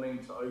time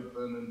wanting to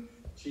open. And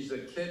she's a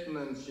kitten,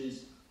 and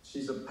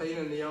she's a pain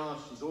in the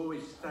arse. She's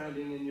always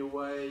standing in your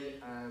way,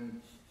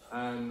 and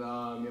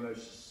you know,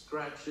 she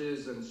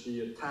scratches and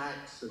she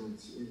attacks, and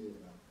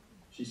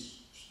she's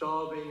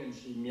starving and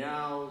she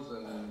meows,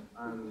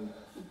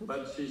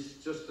 but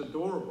she's just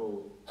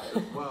adorable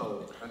as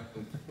well,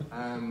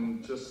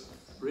 and just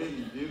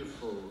really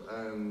beautiful,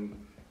 and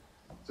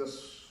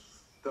just.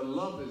 The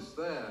love is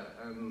there,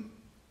 and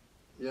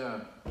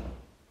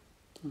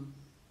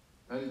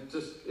and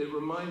it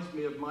reminds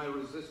me of my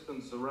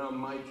resistance around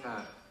my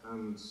cat,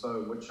 and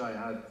so which I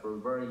had for a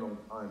very long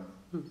time,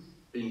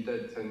 been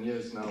dead 10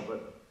 years now,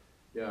 but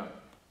yeah.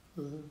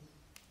 Mm-hmm.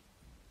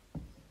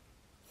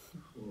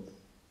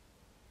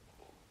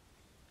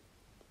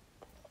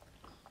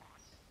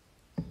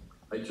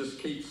 I just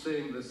keep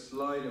seeing this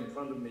line in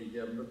front of me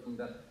here. I'm looking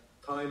at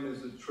time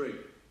is a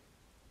trick.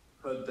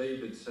 Heard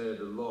David say it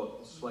a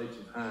lot, sleight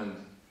of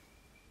hand.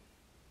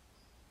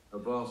 A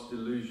vast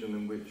illusion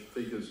in which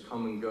figures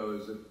come and go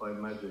as if by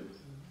magic.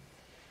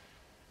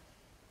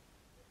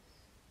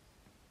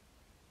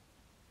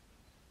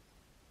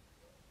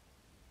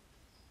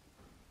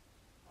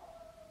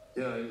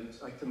 Yeah,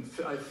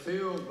 I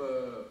feel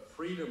the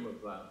freedom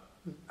of that,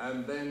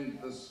 and then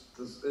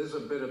there's a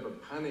bit of a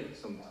panic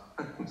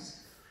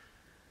sometimes,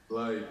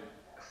 like.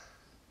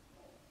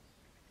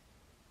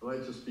 Will I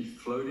just be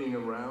floating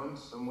around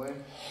somewhere?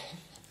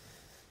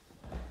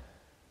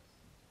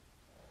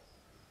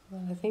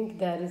 Well, I think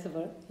that is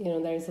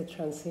there is a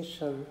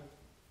transition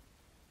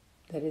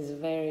that is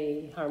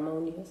very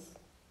harmonious,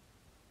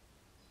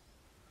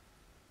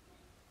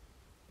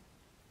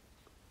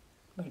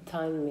 where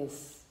time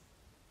is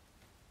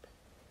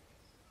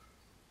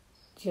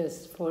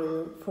just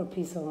for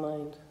peace of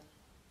mind.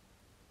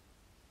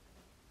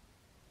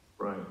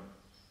 Right.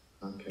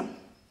 Okay.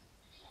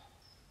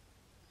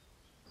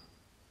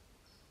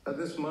 At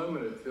this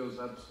moment, it feels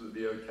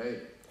absolutely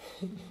okay.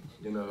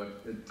 You know,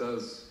 it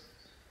does.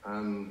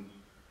 And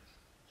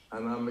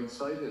I'm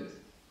excited,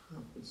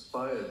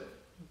 inspired.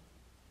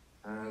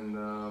 And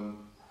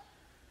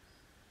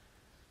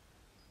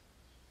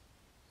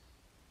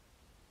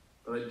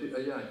but I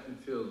can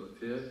feel the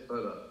fear,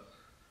 but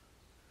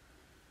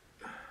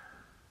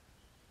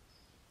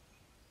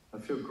I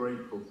feel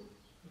grateful.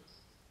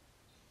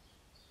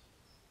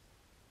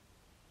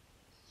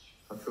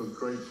 I feel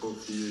grateful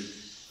for you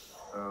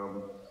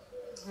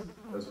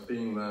as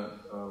being that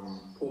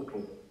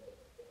portal,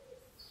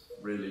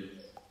 really,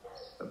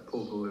 that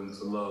portal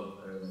into love.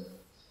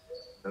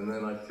 And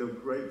then I feel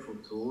grateful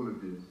to all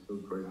of you. I feel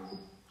grateful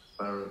to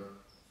Barret.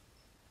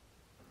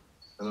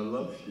 And I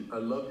love you. I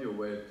love your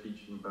way of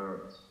teaching,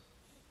 Barret.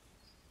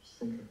 Just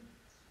think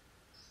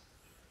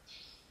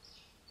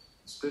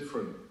it's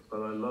different,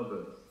 but I love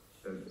it.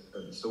 And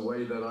it's a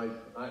way that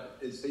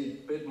it's a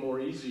bit more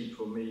easy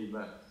for me,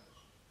 that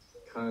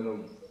kind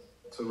of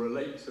to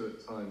relate to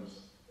at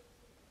times.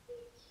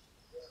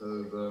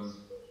 So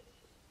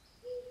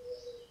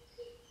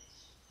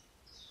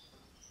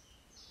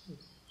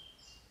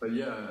but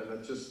yeah, and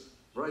I just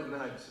right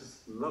now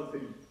just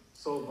loving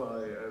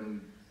Solvay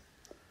and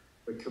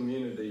the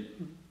community.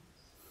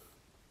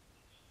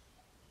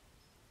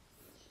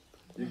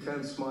 You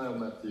can smile,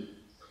 Matthew.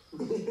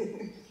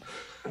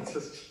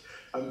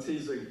 I'm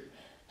teasing.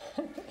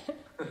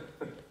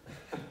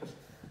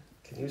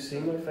 Can you see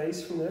my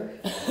face from there?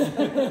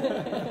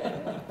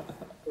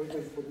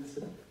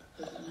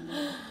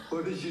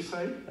 What did you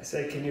say? I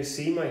said, can you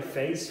see my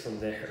face from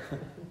there?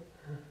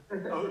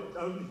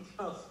 Only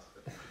just.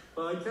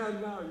 But I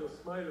can now, you're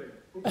smiling.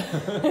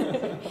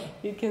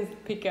 You can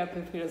pick up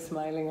if you're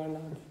smiling or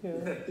not. Yeah,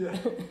 you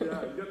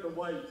got the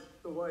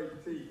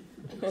white teeth.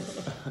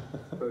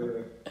 So,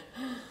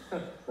 yeah.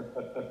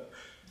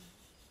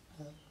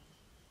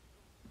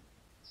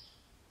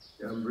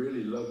 Yeah, I'm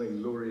really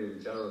loving Laurie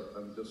and Garrett.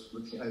 I'm just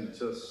looking,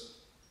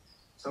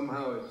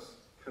 somehow it's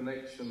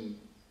connection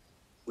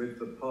with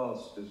the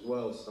past as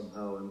well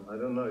somehow, and I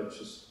don't know,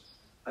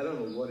 I don't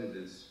know what it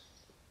is.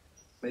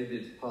 Maybe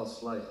it's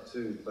past life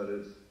too, but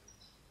it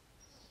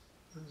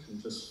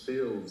just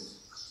feels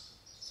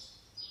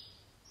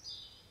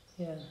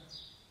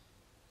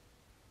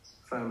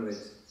family.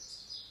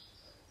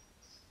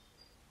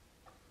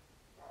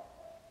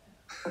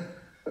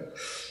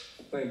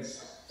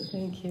 Thanks.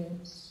 Thank you.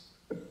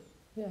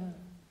 Yeah,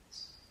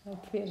 I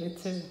feel it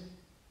too.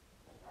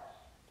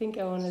 I think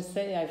I want to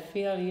say I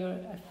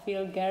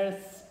feel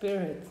Gareth's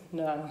spirit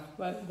now,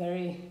 but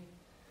very,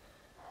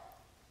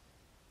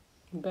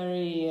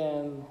 very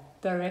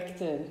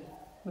directed,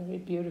 very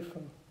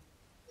beautiful.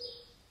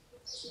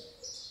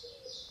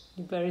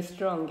 You're very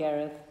strong,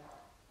 Gareth.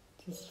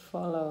 Just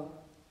follow.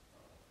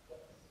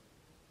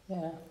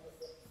 Yeah.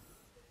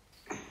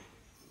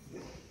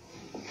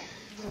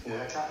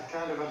 Yeah, I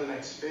kind of had an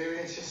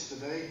experience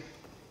yesterday.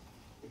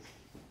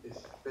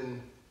 It's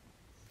been,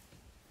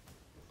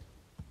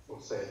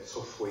 I'll say, a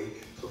tough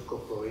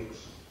couple of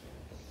weeks.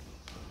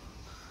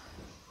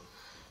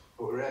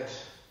 But we read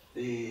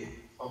the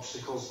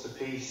Obstacles to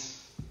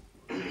Peace.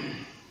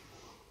 And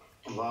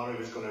Laurie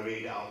was going to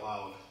read it out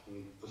loud,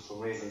 and for some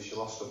reason she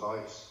lost her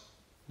voice.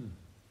 I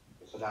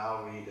said,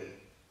 I'll read it.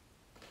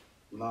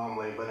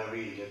 Normally when I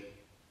read it,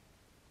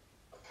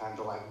 I kind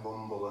of like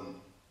mumble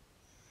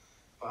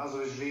but as I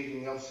was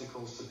reading the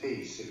Obstacles to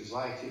Peace, it was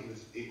like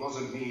it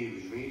wasn't me who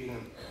was reading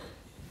them.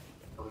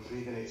 I was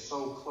reading it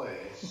so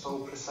clear, so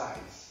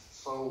precise,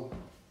 so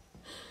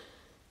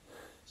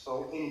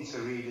into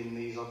reading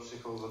these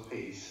Obstacles of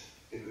Peace.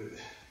 It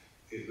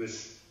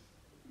was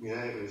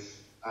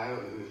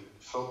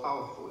so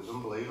powerful, it was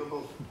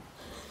unbelievable.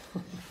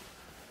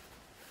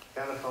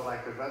 I felt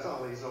like I'd read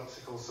all these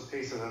Obstacles to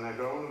Peace and then I'd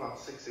grown about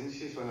 6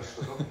 inches when I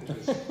stood up.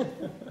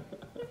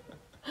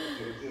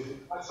 It was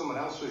like someone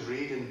else was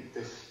reading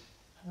this.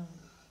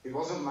 It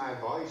wasn't my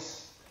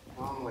voice,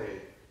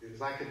 normally. It was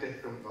like a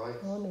different voice.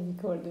 I want to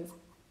record this.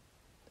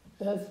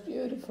 That's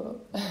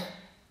beautiful.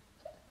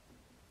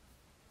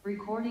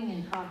 Recording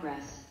in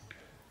progress.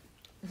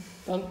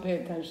 Don't pay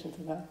attention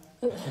to that.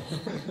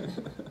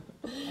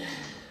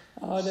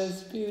 Oh,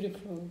 that's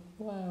beautiful.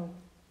 Wow.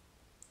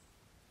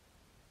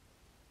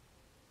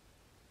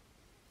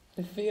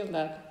 I feel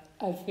that.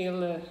 I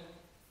feel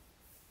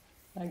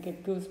I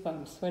get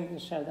goosebumps when you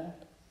share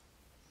that.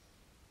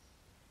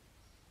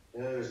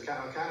 Yeah,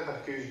 I kind of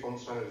had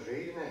goosebumps when I was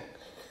reading it.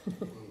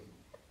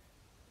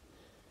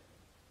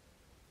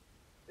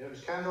 It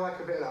was kind of like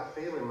a bit of that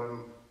feeling when I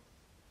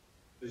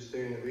was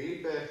doing the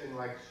rebirthing,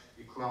 like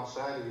you come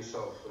outside of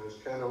yourself, and I was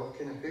kind of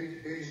looking at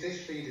who's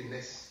this reading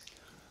this?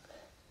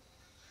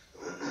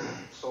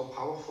 So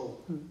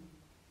powerful.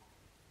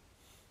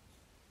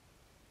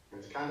 It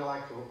was kind of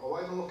like, I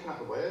wasn't looking at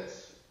the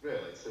words,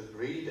 really, to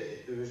read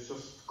it. It was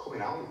just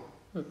coming out.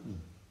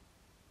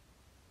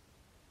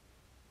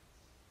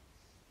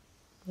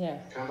 Yeah.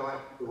 Kind of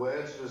like the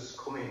words was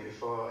coming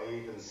before I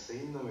even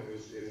seen them. It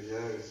was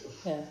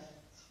just... Yeah.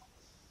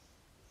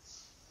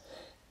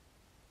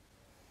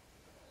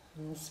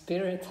 And the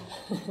spirit.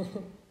 Yeah.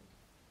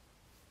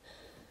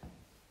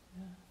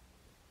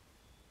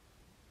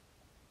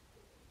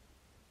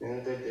 Yeah,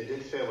 it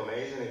did feel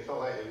amazing. It felt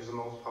like it was the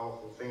most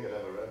powerful thing I'd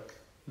ever read.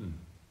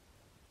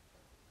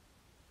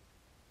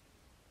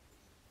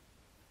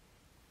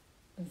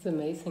 It's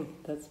amazing.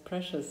 That's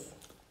precious.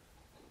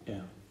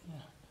 Yeah.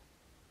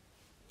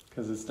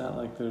 Because it's not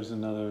like there's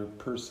another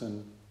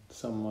person,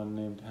 someone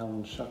named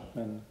Helen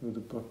Schuckman, who the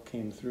book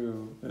came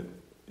through.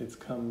 It's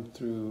come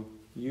through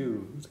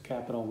you. It's a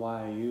capital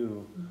Y,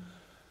 you.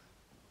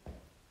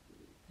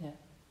 Yeah.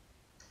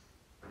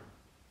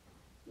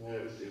 Yeah,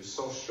 it was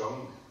so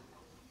strong.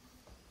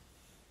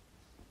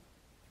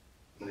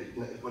 And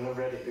when I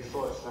read it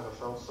before, it's never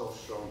felt so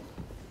strong.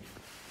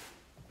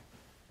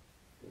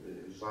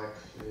 It was like,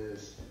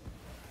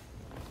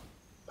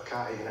 I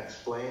can't even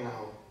explain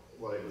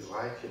what it was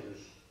like. It was.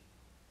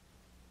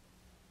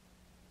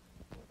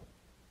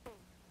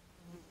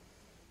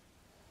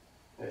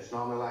 It's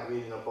normally like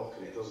reading a book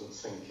and it doesn't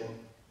sink in,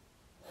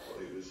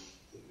 but it was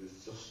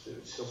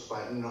just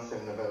like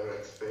nothing I've ever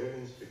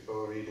experienced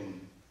before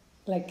reading.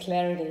 Like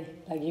clarity,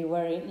 like you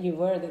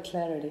were the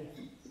clarity.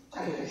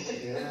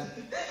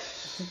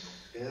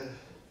 Yeah.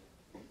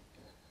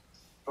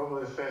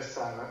 Probably the first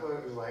time ever,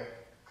 it was like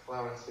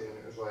clarity, and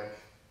it was like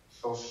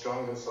so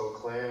strong and so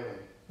clear.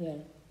 Yeah.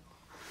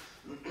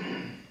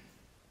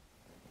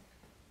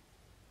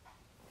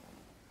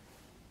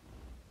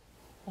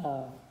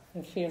 Oh,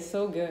 it feels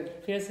so good.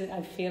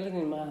 I feel it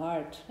in my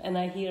heart, and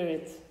I hear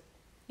it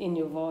in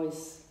your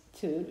voice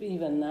too,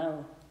 even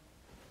now.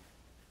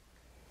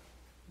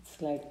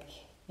 It's like,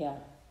 yeah,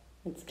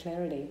 it's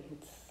clarity.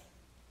 It's,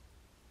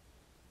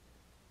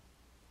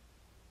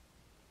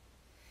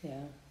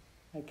 yeah,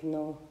 like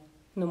no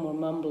more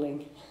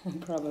mumbling,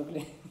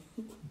 probably.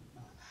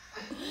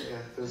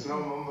 Yeah, there's no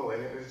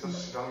mumbling. It was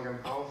just strong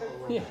and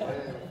powerful. And Yeah.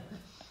 clear.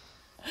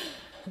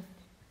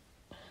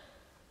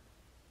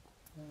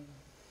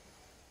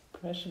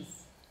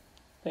 Precious.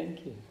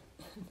 Thank you.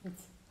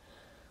 It's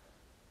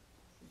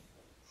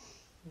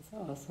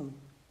awesome.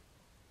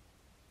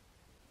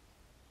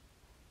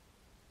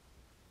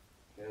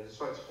 Yeah, I just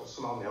like to put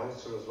some on the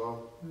altar as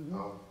well.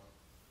 Mm-hmm.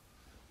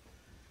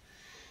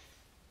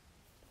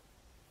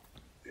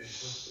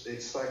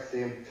 It's like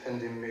the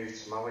impending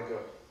move to Malaga.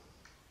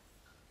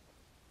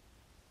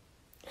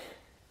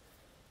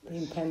 The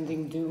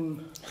impending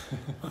doom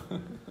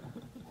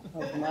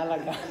of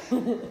Malaga.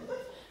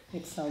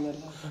 It sounded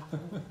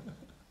like.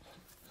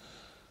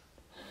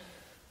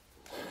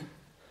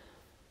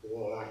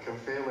 Yeah, I can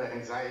feel the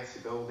anxiety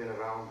building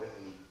around it,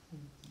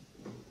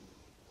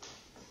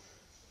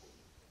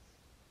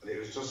 and it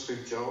was just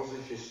with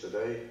Joseph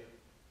yesterday.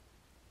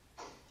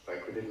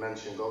 Like we did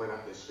mention going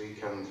out this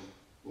weekend,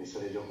 and he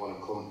said he didn't want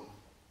to come.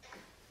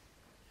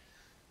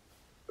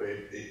 But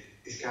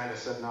he's kind of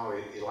said now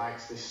he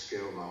likes this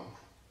school now.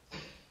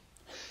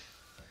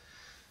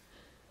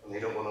 And he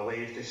don't want to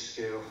leave this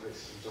school.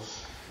 It's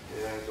just,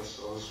 I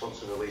just want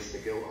to release the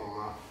guilt on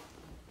that.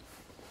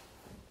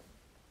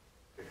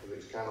 Because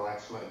it's kind of like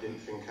something I didn't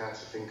think I had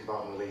to think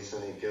about and release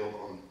any guilt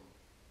on.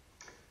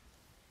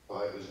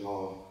 But it was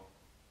more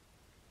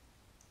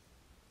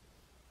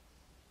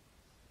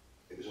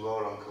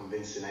on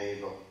convincing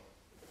Ava.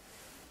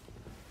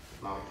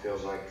 Now it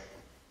feels like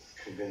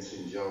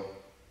convincing Joe.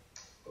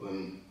 But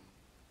then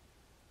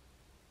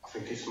I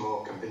think it's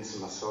more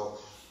convincing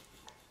myself.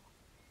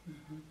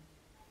 Mm-hmm.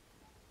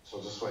 So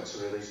I just wanted to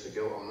release the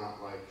guilt on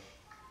that, like,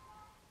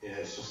 yeah,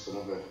 it's just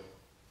another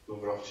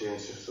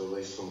opportunity to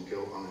release some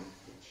guilt on it.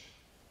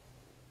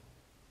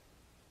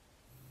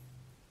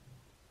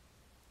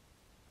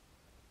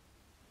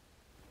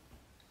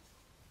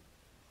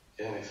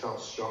 Yeah, and it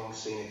felt strong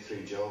seeing it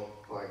through Joe,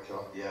 like,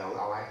 yeah,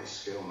 I like this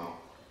school now.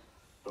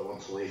 I don't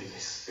want to leave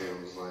this school.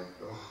 It was like,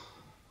 oh.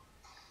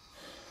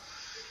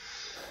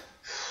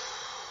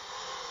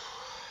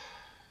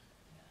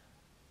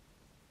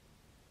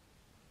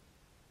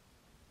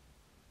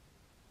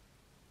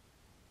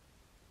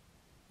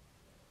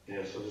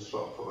 Yeah, so I just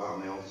want to put that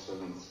on the altar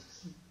and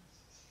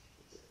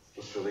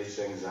just release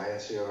the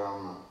anxiety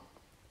around that.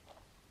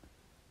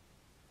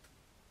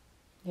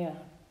 Yeah,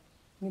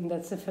 I mean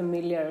that's a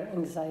familiar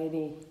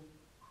anxiety,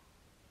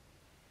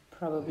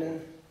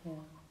 probably. Yeah.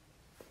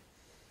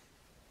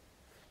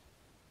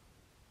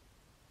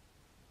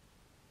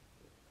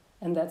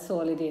 And that's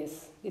all it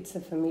is. It's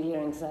a familiar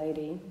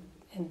anxiety,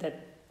 and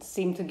that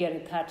seemed to get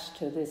attached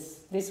to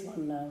this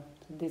one now,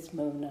 to this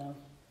move now.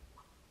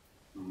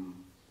 Mm.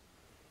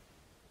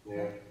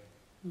 Yeah.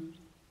 Mm.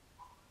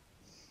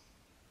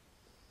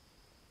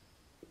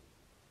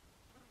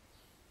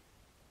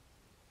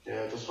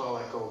 Yeah, I just want to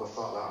let go of the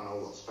thought that I know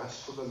what's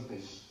best for them.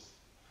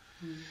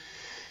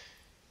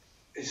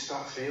 It's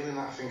that feeling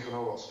that I think I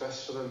know what's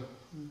best for them.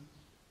 Mm.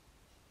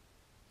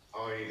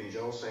 Or even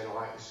Joe saying I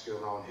like this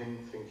school now, and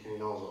him thinking he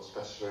knows what's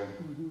best for him.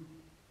 Mm-hmm.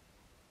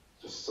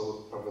 Just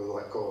still probably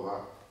let go of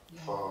that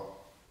thought,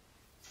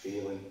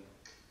 feeling.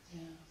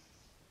 Yeah.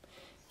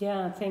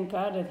 Yeah, thank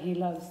God that he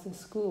loves the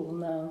school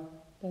now.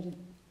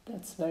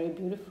 That's very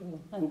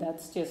beautiful, and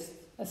that's just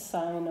a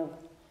sign of,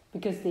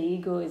 because the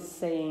ego is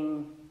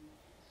saying,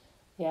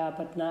 yeah,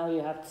 but now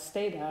you have to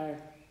stay there,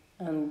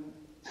 and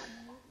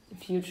the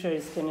future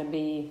is going to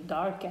be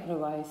dark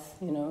otherwise,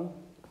 you know.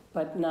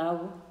 But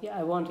now, yeah,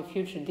 I want a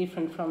future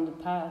different from the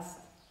past,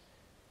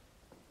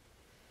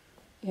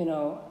 you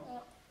know.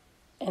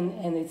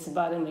 And it's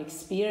about an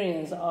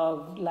experience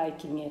of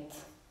liking it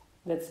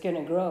that's going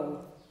to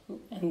grow,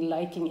 and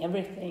liking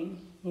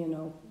everything, you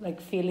know, like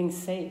feeling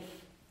safe.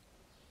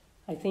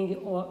 I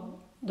think all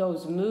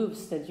those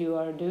moves that you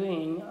are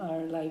doing are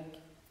like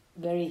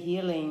very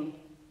healing.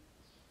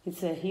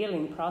 It's a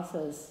healing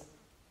process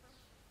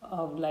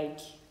of like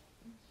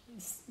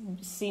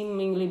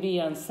seemingly be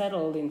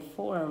unsettled in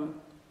form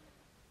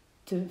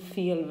to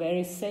feel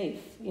very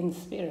safe in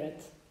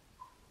spirit.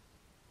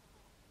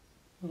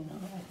 You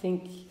know, I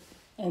think,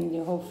 and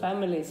the whole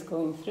family is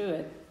going through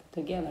it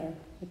together.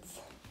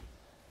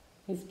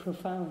 It's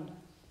profound.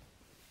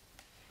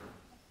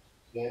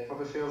 Yeah, it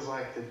probably feels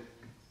like they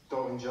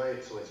don't enjoy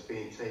it till it's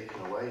being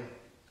taken away.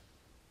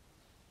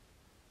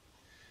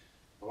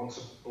 I want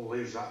to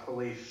lose that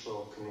belief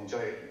so I can enjoy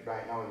it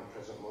right now in the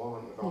present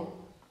moment without...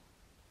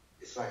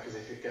 It's like as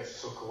if it gets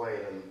took away,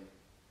 then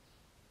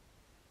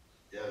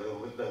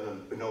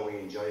we know we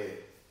enjoy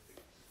it.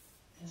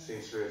 It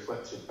seems to be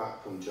reflected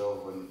back from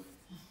Joe, and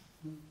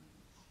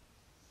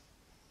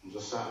I'm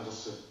just starting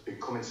just to be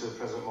coming to the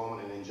present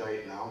moment and enjoy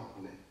it now.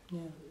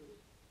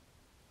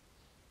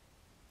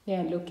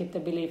 Yeah, look at the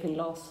belief in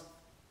loss.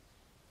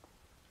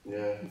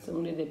 Yeah. It's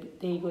only the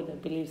ego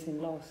that believes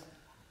in loss.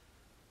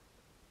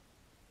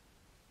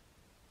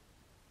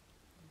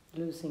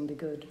 Losing the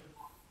good.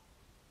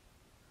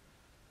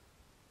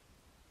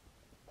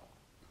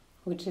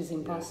 Which is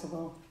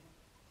impossible.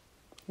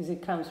 Because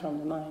it comes from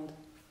the mind.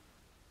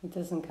 It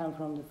doesn't come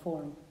from the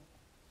form.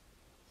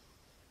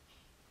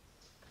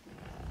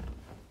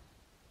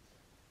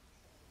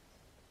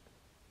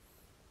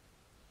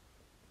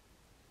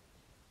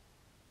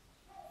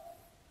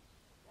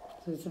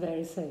 So it's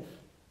very safe.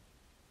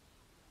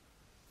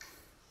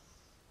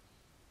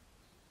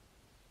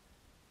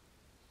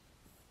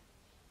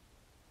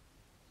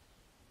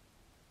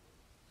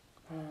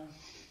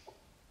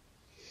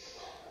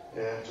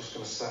 Yeah, I'm just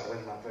going to settle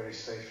in that very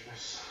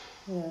safeness.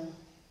 Yeah.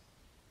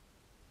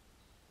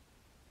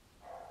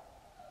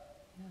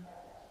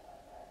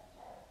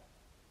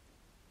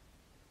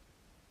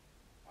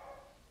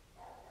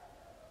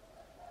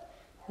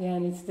 Yeah,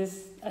 and it's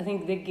this, I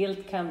think the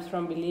guilt comes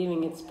from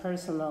believing it's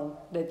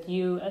personal, that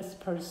you as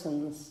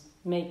persons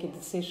make a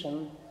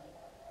decision.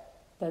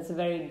 That's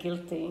very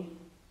guilty.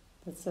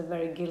 That's a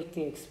very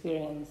guilty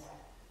experience.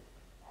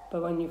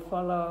 But when you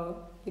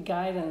follow the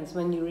guidance,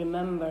 when you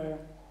remember,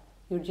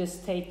 you're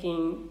just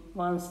taking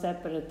one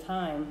step at a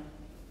time,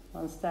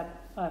 one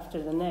step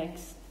after the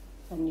next,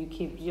 and you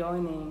keep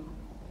joining.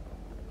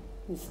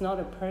 It's not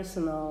a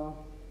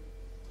personal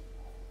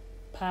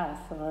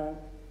path, or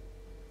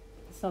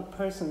it's not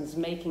persons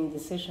making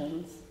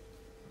decisions.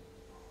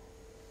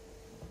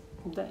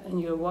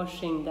 And you're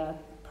washing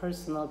that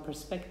personal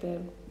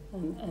perspective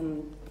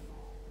and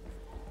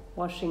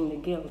washing the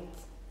guilt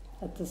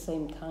at the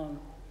same time.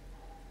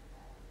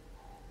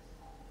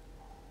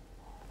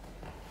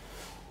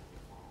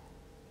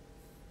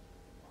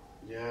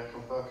 Yeah,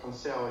 I can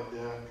see how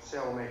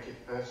I make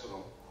it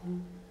personal.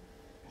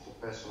 It's a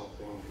personal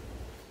thing.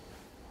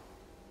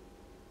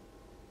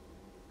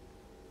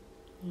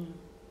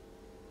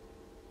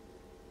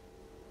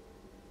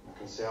 I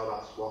can see how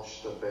that's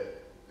washed a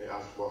bit. It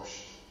has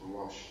washed and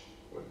washed,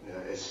 but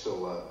yeah, it's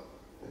still there.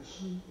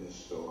 It's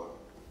still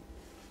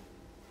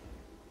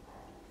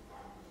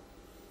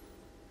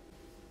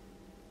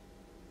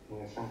there.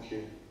 Yeah, thank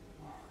you.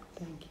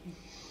 Thank you.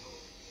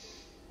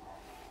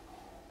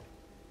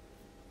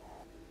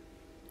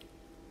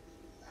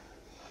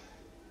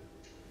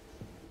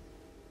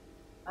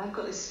 I've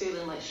got this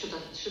feeling like, should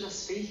I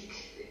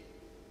speak?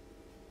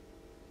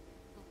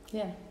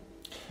 Yeah.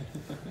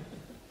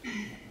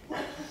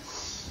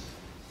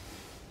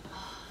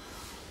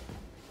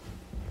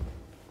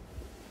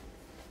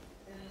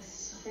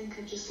 Yes, I think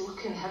I'm just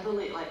looking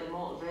heavily at like the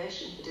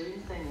motivation for doing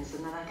things,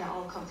 and then I get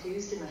all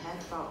confused in my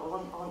head about, I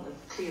want a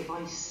clear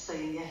voice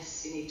saying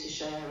yes, you need to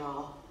share,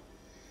 or...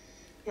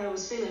 Yeah, I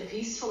was feeling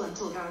peaceful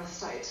until Gareth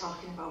started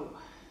talking about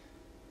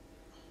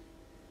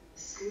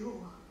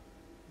school.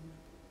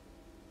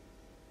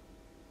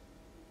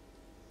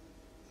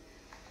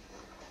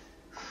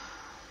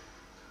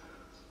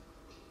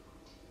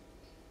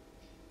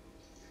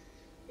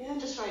 Yeah,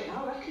 just right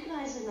now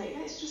recognising that,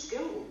 yeah, it's just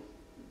guilt.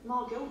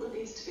 More guilt that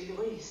needs to be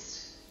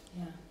released.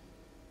 Yeah.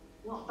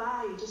 Not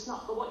by, just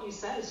not for what you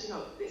said, you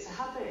know, it's a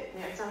habit.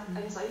 Yeah,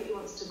 anxiety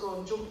wants to go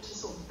and jump to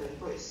something,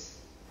 but it's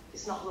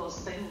not those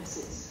things,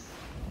 it's...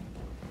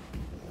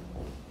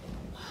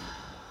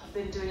 I've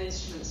been doing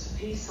instruments for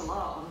peace a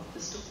lot, and the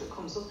stuff that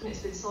comes up, and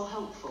it's been so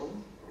helpful.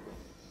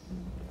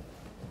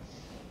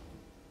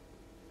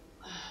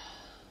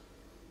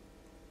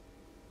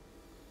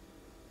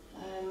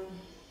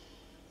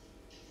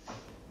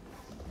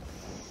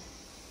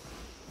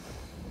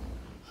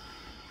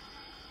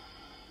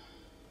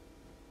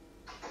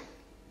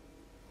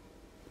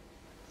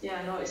 Yeah,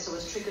 I noticed I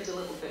was triggered a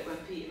little bit when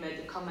Peter made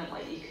the comment,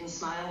 like, you can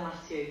smile,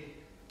 Matthew.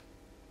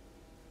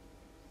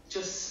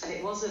 and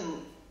it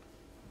wasn't,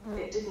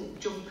 it didn't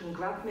jump and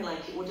grab me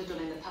like it would have done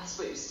in the past,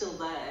 but it was still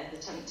there, the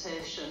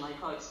temptation, like,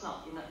 oh, it's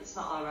not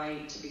all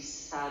right to be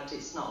sad,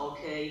 it's not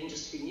okay even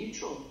just to be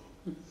neutral.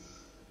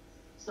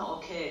 It's not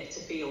okay to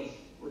feel,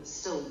 it's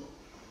still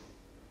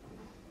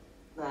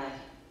there.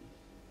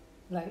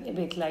 Like a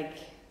bit like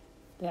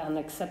the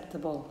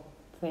unacceptable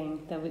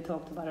thing that we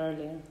talked about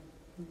earlier.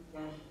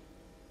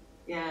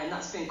 Yeah, and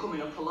that's been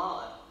coming up a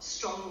lot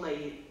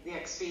strongly, the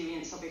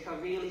experience of if I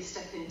really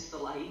step into the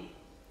light.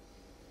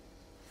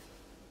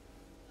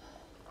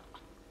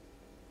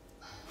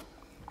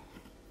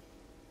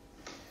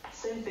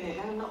 Same thing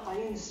again, I'm not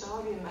buying the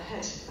story in my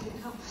head right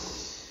now.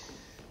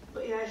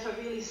 But yeah, if I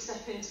really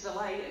step into the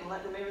light and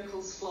let the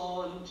miracles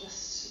flow and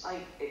just,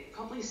 like, it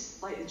probably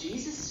like the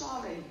Jesus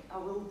story, I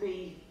will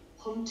be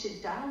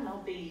hunted down,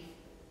 I'll be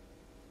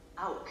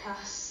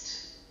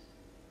outcast.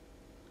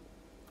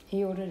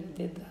 He already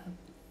did that.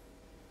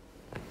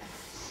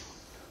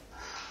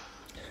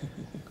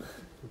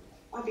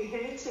 I'll be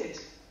hated.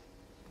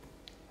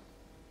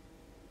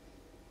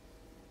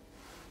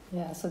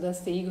 Yeah, so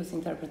that's the ego's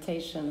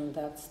interpretation of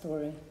that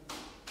story.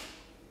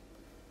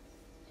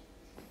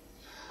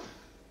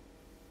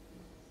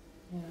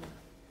 Yeah.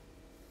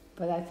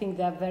 But I think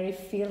that very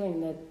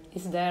feeling that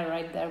is there,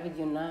 right there with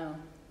you now,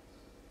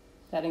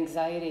 that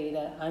anxiety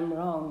that I'm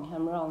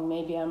wrong,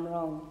 maybe I'm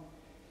wrong,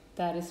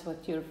 that is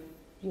what you're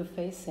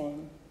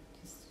facing,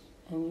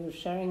 and you're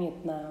sharing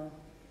it now.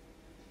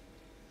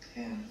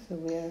 Yeah. So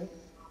we're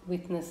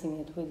witnessing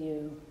it with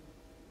you.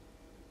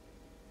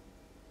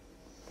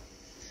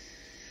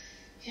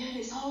 Yeah,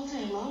 it's all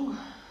day long.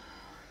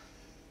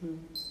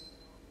 And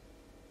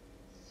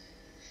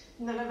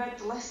then I read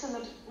the lesson,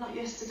 not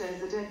yesterday,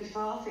 the day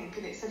before, I think,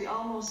 and it said it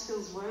almost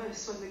feels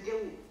worse when the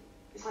guilt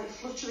is like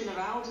fluttering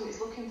around and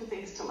it's looking for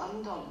things to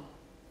land on.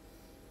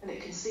 And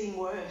it can seem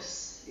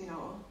worse, you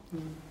know.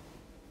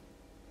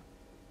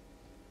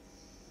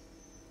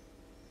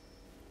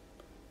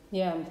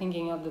 Yeah, I'm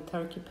thinking of the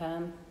turkey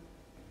pan.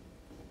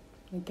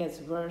 It gets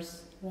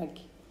worse, like,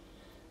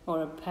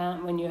 or a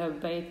pan when you have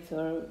baked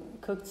or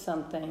cooked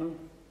something.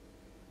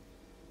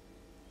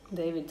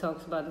 David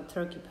talks about the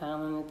turkey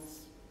pan, and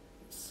it's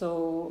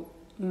so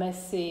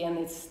messy and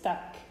it's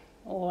stuck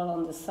all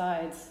on the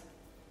sides.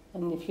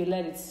 And if you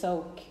let it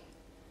soak,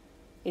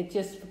 it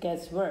just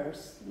gets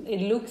worse. It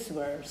looks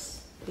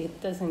worse.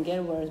 It doesn't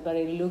get worse, but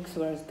it looks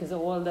worse because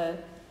all the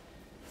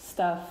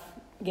stuff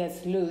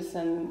gets loose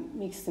and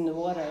mixed in the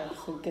water,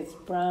 so it gets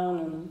brown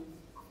and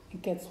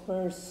it gets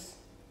worse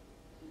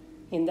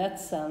in that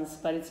sense,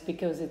 but it's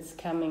because it's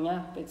coming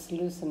up, it's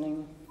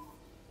loosening.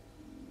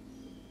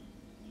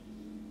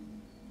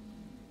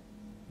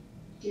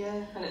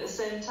 Yeah, and at the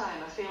same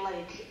time I feel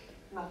like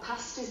my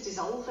past is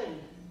dissolving.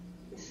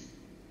 It's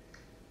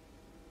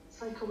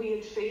like a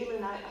weird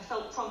feeling. I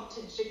felt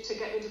prompted to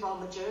get rid of all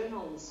my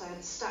journals. I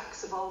had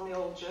stacks of all my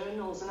old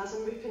journals, and as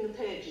I'm ripping the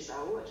pages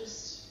out, I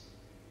just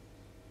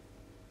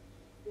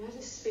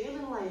this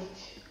feeling like,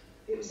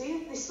 it was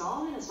here this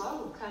morning as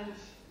well, it's kind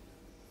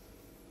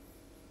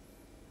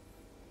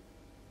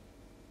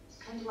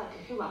of like a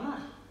who am I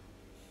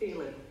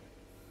feeling.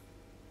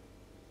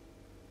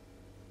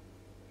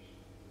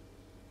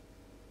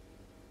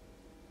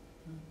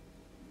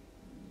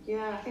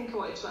 Yeah, I think I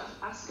wanted to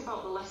ask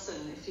about the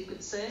lesson, if you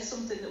could say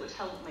something that would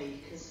help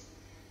me, because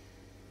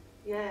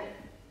yeah,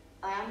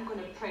 I am going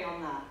to pray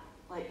on that,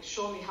 like,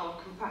 show me how I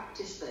can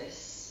practice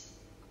this.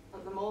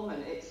 At the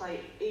moment, it's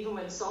like, even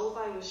when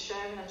Solveig was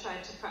sharing, I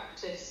tried to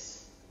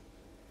practice,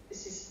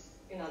 this is,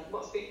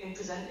 what's being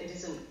presented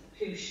isn't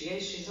who she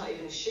is, she's not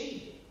even a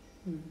she.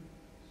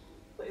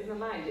 But in my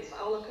mind, it's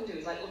like, all I can do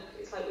is like, look,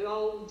 it's like we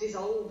all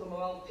dissolve and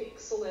we're all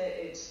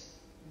pixelated.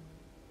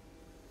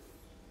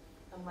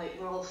 And like,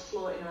 we're all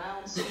floating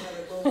around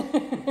somewhere above.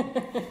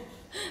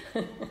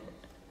 And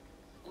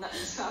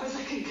that's as far as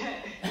I can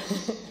get.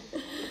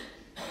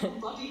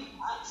 Body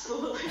parts.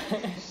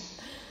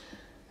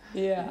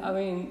 Yeah, I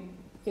mean,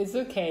 it's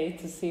okay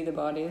to see the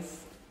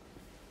bodies.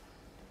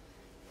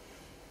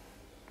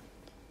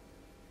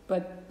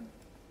 But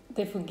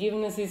the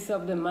forgiveness is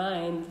of the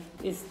mind,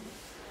 is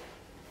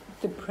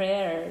the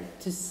prayer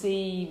to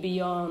see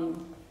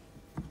beyond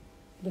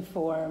the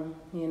form,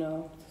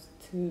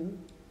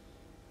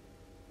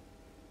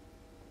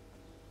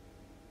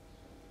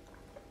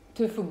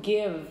 to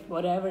forgive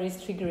whatever is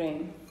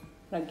triggering,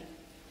 like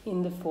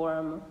in the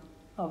form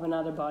of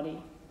another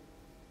body.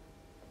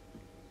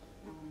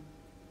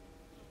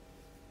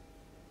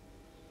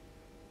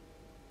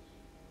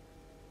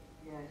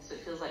 Yeah, so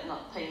it feels like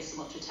not paying so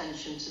much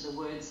attention to the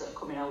words that are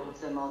coming out of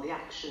them or the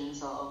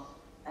actions or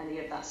any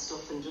of that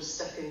stuff, and just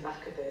stepping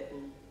back a bit.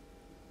 And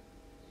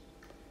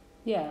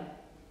yeah,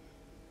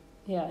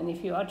 and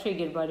if you are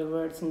triggered by the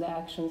words and the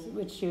actions,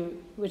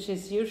 which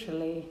is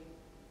usually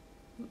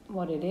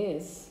what it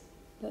is,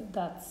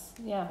 that's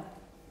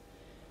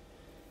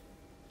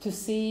to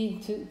see,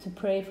 to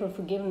pray for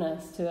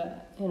forgiveness, to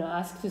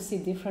ask to see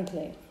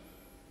differently.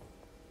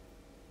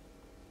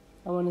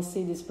 I want to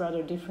see this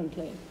brother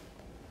differently.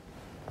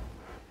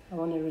 I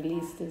want to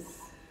release this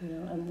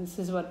And this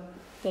is what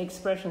the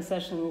expression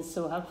session is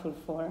so helpful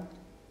for.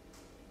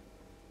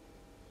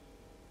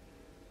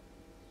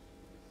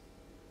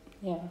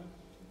 Yeah,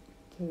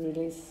 to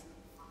release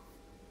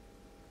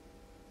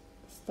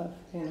stuff,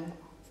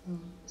 So.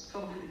 It's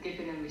probably the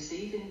giving and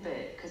receiving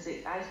bit, because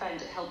I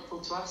find it helpful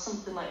to have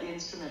something like the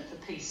instrument for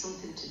peace,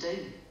 something to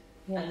do.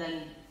 Yeah. And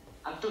then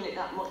I've done it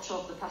that much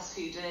over the past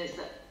few days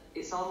that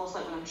it's almost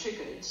like when I'm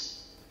triggered,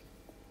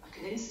 I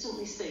can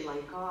instantly see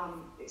like,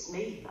 it's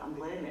me that I'm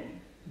blaming.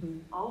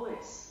 Mm-hmm.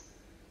 Always.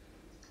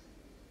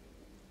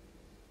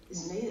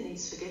 It's me that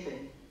needs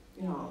forgiving,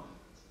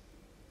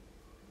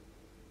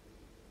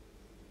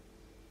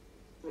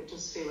 It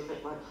does feel a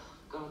bit like, oh,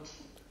 God,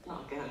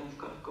 not again, I've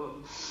got to go.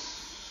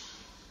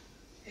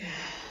 Yeah,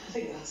 I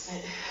think that's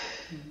it.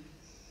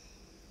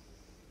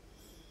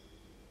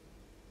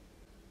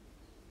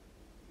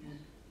 Yeah.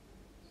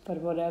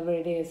 But whatever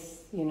it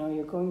is,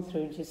 you're going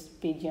through,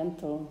 just be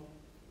gentle.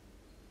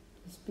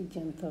 Just be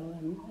gentle,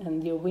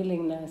 and your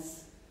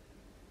willingness,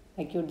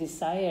 like your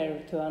desire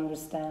to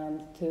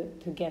understand,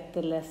 to get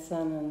the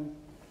lesson, and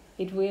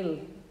it will.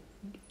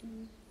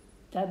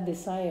 That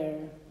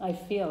desire, I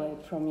feel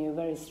it from you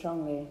very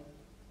strongly.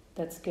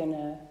 That's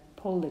gonna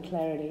pull the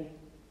clarity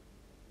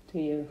to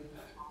you.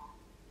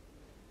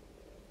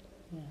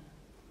 Yeah.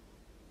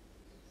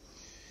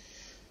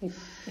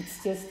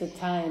 It's just a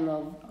time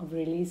of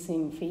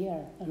releasing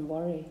fear and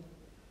worry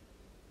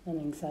and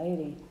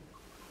anxiety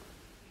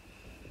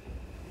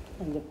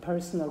and the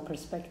personal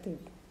perspective.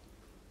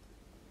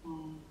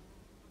 Thank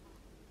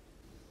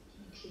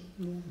you.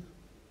 Yeah.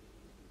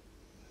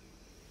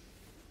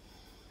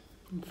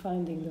 And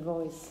finding the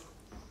voice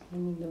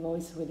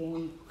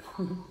within.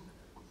 Yeah.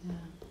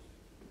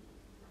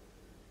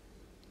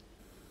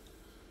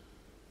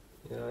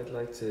 Yeah, I'd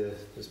like to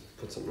just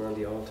put something on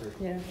the altar.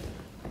 Yeah.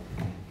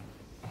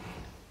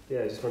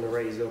 Yeah, I just want to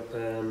raise up,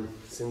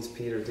 since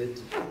Peter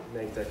did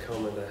make that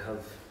comment, I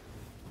have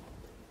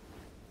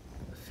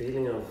a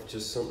feeling of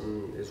just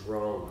something is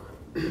wrong.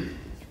 And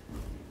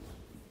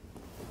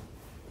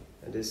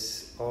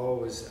this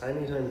always,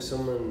 anytime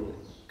someone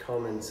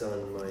comments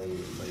on my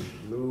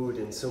mood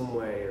in some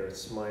way, or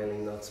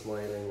smiling, not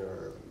smiling,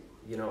 or,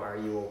 are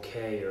you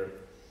okay, or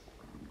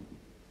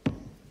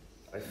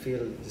I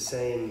feel the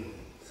same,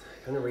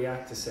 I kind of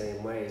react the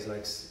same way. It's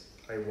like,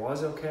 I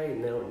was okay,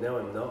 now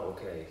I'm not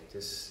okay.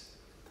 This,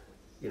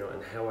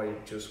 and how I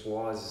just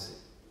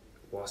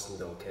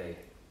wasn't okay.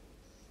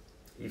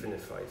 Even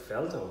if I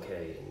felt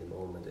okay in the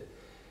moment.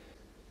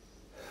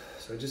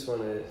 So I just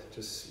want to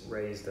just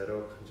raise that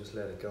up and just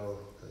let it go,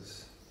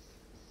 because,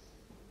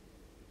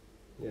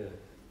 I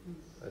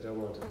don't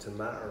want it to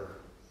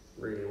matter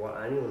really what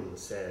anyone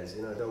says.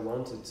 I don't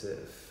want it to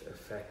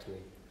affect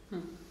me.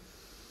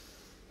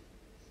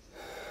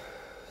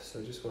 So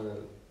I just want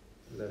to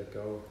let it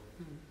go.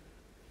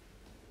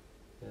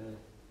 Yeah.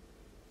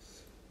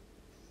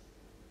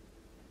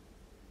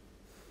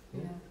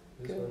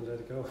 I just want to let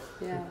it go.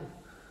 Yeah.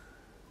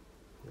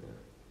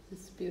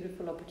 It's a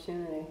beautiful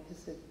opportunity,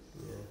 because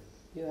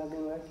you have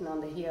been working on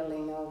the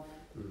healing of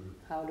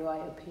how do I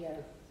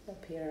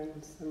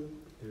appearance, and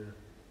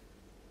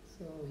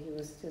so he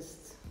was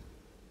just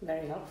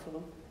very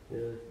helpful.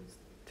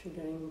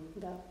 Triggering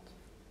that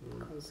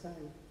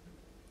concern.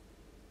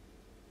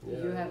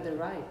 You have the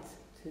right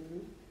to.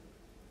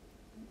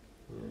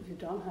 You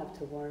don't have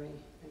to worry.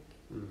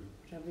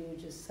 Whatever you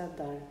just said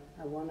there,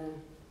 I want to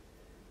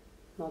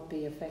not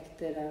be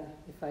affected.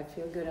 If I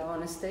feel good, I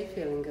want to stay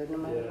feeling good, no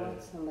matter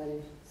what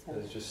somebody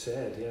says. As just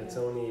said, it's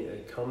only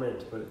a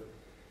comment, but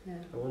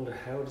I wonder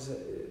how does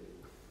it.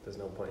 There's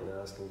no point in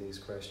asking these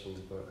questions,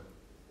 but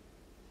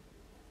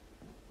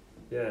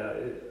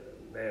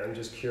I'm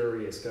just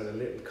curious. Got a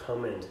little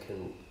comment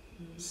can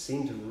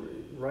seem to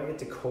right at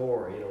the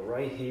core,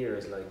 right here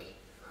is like,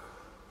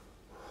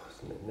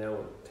 now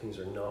things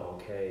are not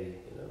okay,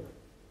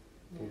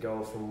 can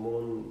go from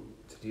one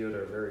to the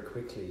other very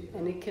quickly.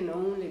 And it can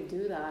only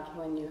do that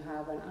when you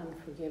have an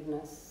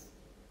unforgiveness,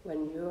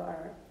 when you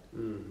are,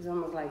 it's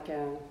almost like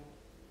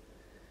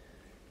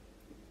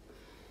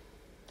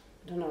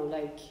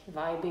like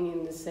vibing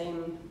in the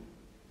same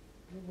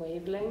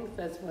wavelength.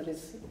 That's what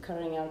is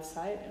occurring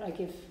outside. Like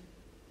if,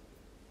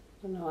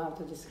 I don't know how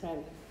to describe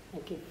it.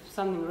 Like if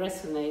something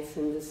resonates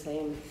in the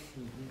same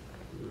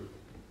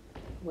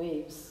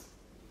waves,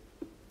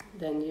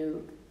 then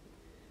you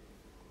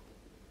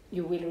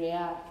will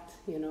react,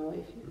 if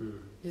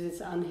because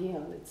it's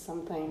unhealed, it's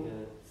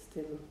something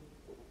still.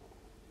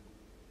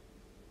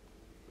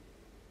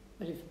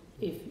 But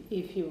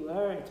if you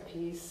were at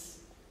peace,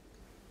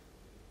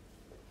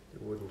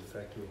 it wouldn't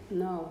affect me.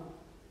 No,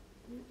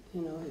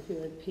 if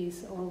you're at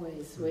peace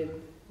always with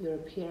your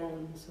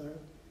appearance, or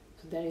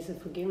so there is a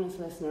forgiveness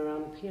lesson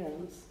around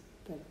appearance.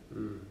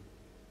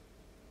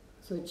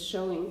 So it's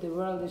showing, the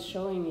world is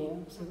showing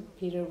you. So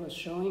Peter was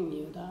showing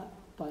you that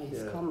by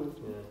his comment,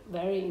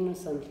 very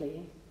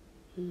innocently.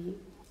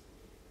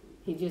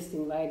 He just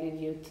invited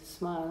you to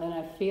smile, and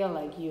I feel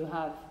like you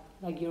have,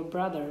 like your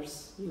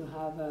brothers, you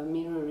have a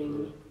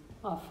mirroring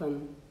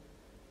often.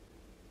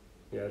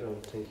 Yeah, I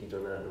don't think he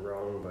done anything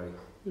wrong by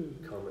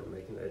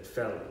making it. It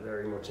felt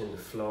very much in the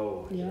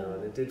flow, you know,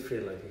 and it did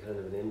feel like a kind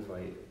of an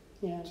invite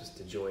just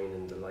to join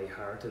in the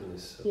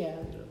lightheartedness of, you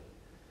know.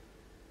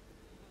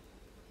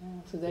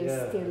 Yeah, so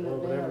there's still a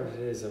whatever it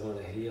is, I want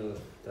to heal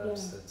that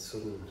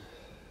sudden,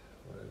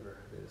 whatever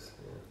it is.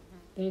 Yeah.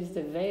 There's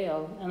the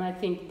veil, and I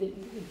think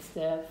it's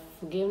the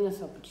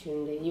forgiveness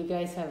opportunity. You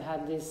guys have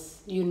had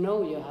this, you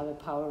know you have a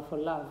powerful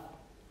love.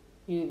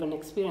 You even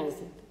experienced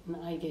it in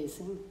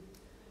eye-gazing.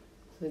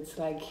 So it's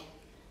like,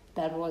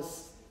 that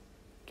was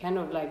kind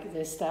of like the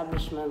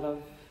establishment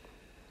of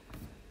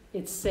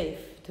it's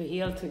safe to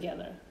heal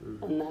together.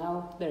 Mm-hmm. And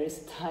now there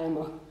is time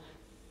of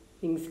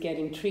things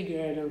getting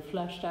triggered and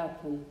flushed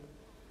up, and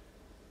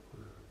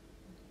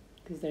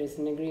because there is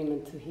an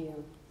agreement to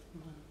heal.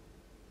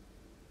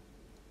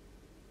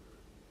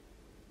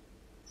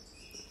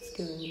 It's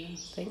good, yeah.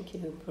 Thank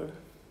you for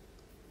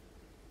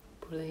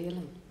the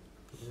healing.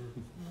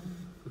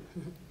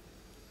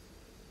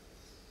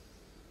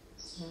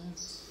 Yeah.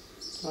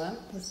 Well,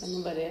 does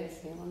anybody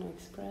else you want to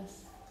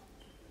express?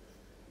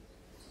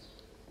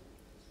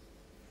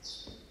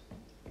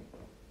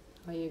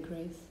 How are you,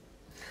 Grace?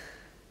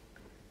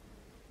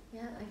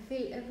 Yeah, I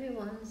feel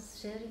everyone's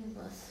sharing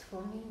was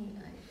for me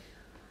like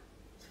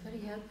it's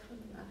very helpful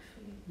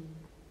actually,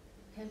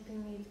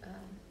 helping me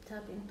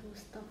tap into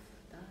stuff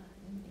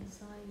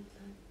inside,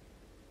 like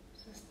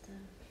just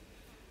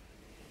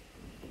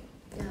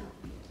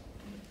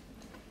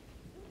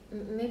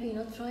maybe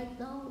not right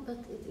now, but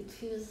it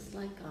feels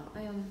like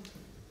I am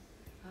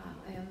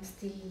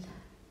still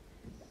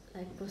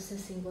like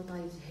processing what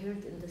I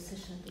heard in the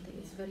session today.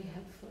 It's very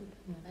helpful.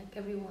 Like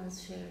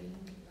everyone's sharing,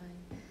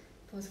 like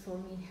it was for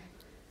me,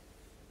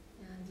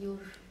 and your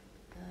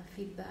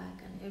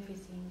feedback and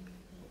everything.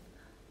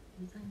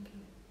 Thank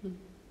you.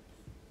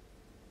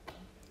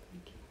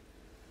 Thank you.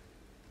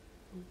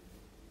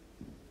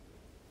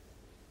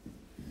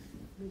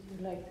 Would you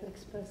like to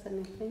express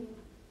anything?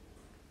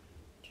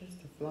 Just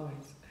the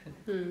flies.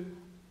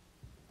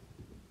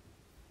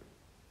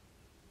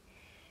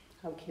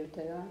 How cute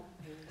they are.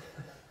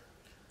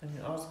 I'm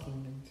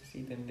asking them to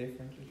see them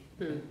differently.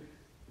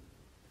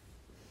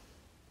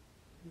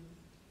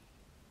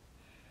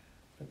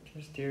 But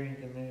just during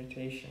the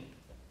meditation,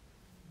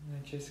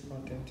 I just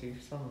got into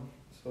some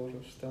sort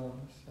of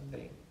stillness, and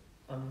they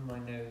on my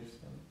nose,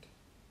 and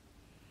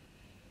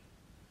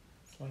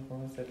it's like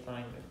almost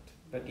alignment.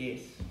 But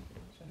yes,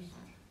 just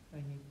I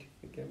need to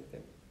forgive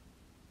them.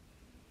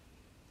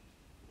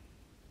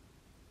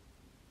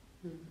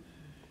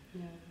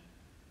 Yeah.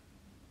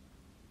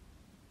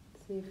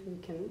 See if we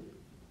can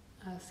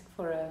ask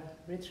for a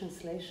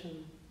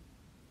retranslation.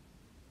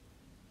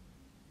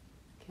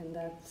 Can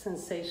that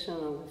sensation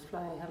of the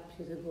fly help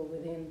you to go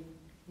within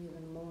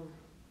even more?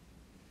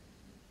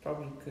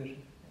 Probably could.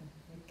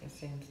 I can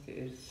sense there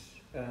is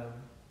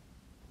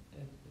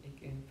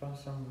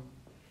some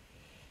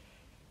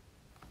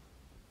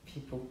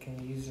people can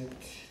use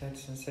it, that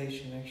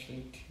sensation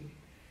actually to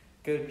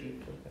go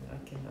deeper, and I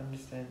can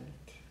understand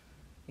it.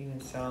 Even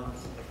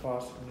sounds in the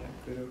past when I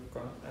could have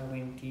gone, I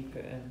went deeper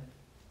in,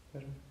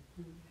 but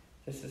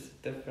this is a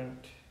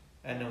different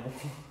animal,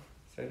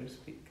 so to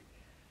speak.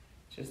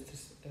 Just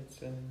this,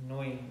 it's an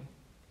annoying,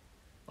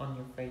 on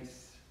your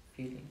face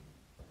feeling.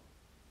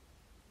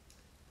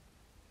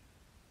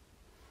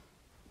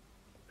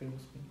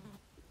 Brings me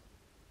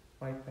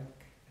right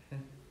back.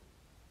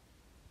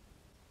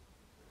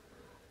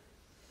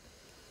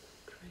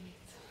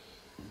 Great.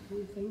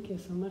 Well, thank you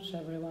so much,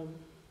 everyone.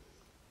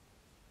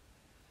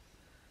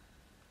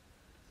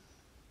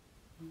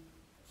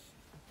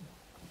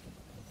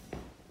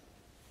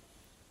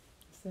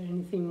 Is there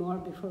anything more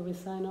before we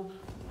sign off?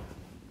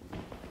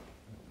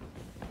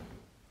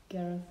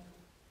 Gareth?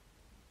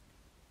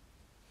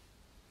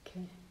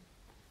 Okay.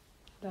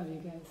 Love you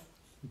guys.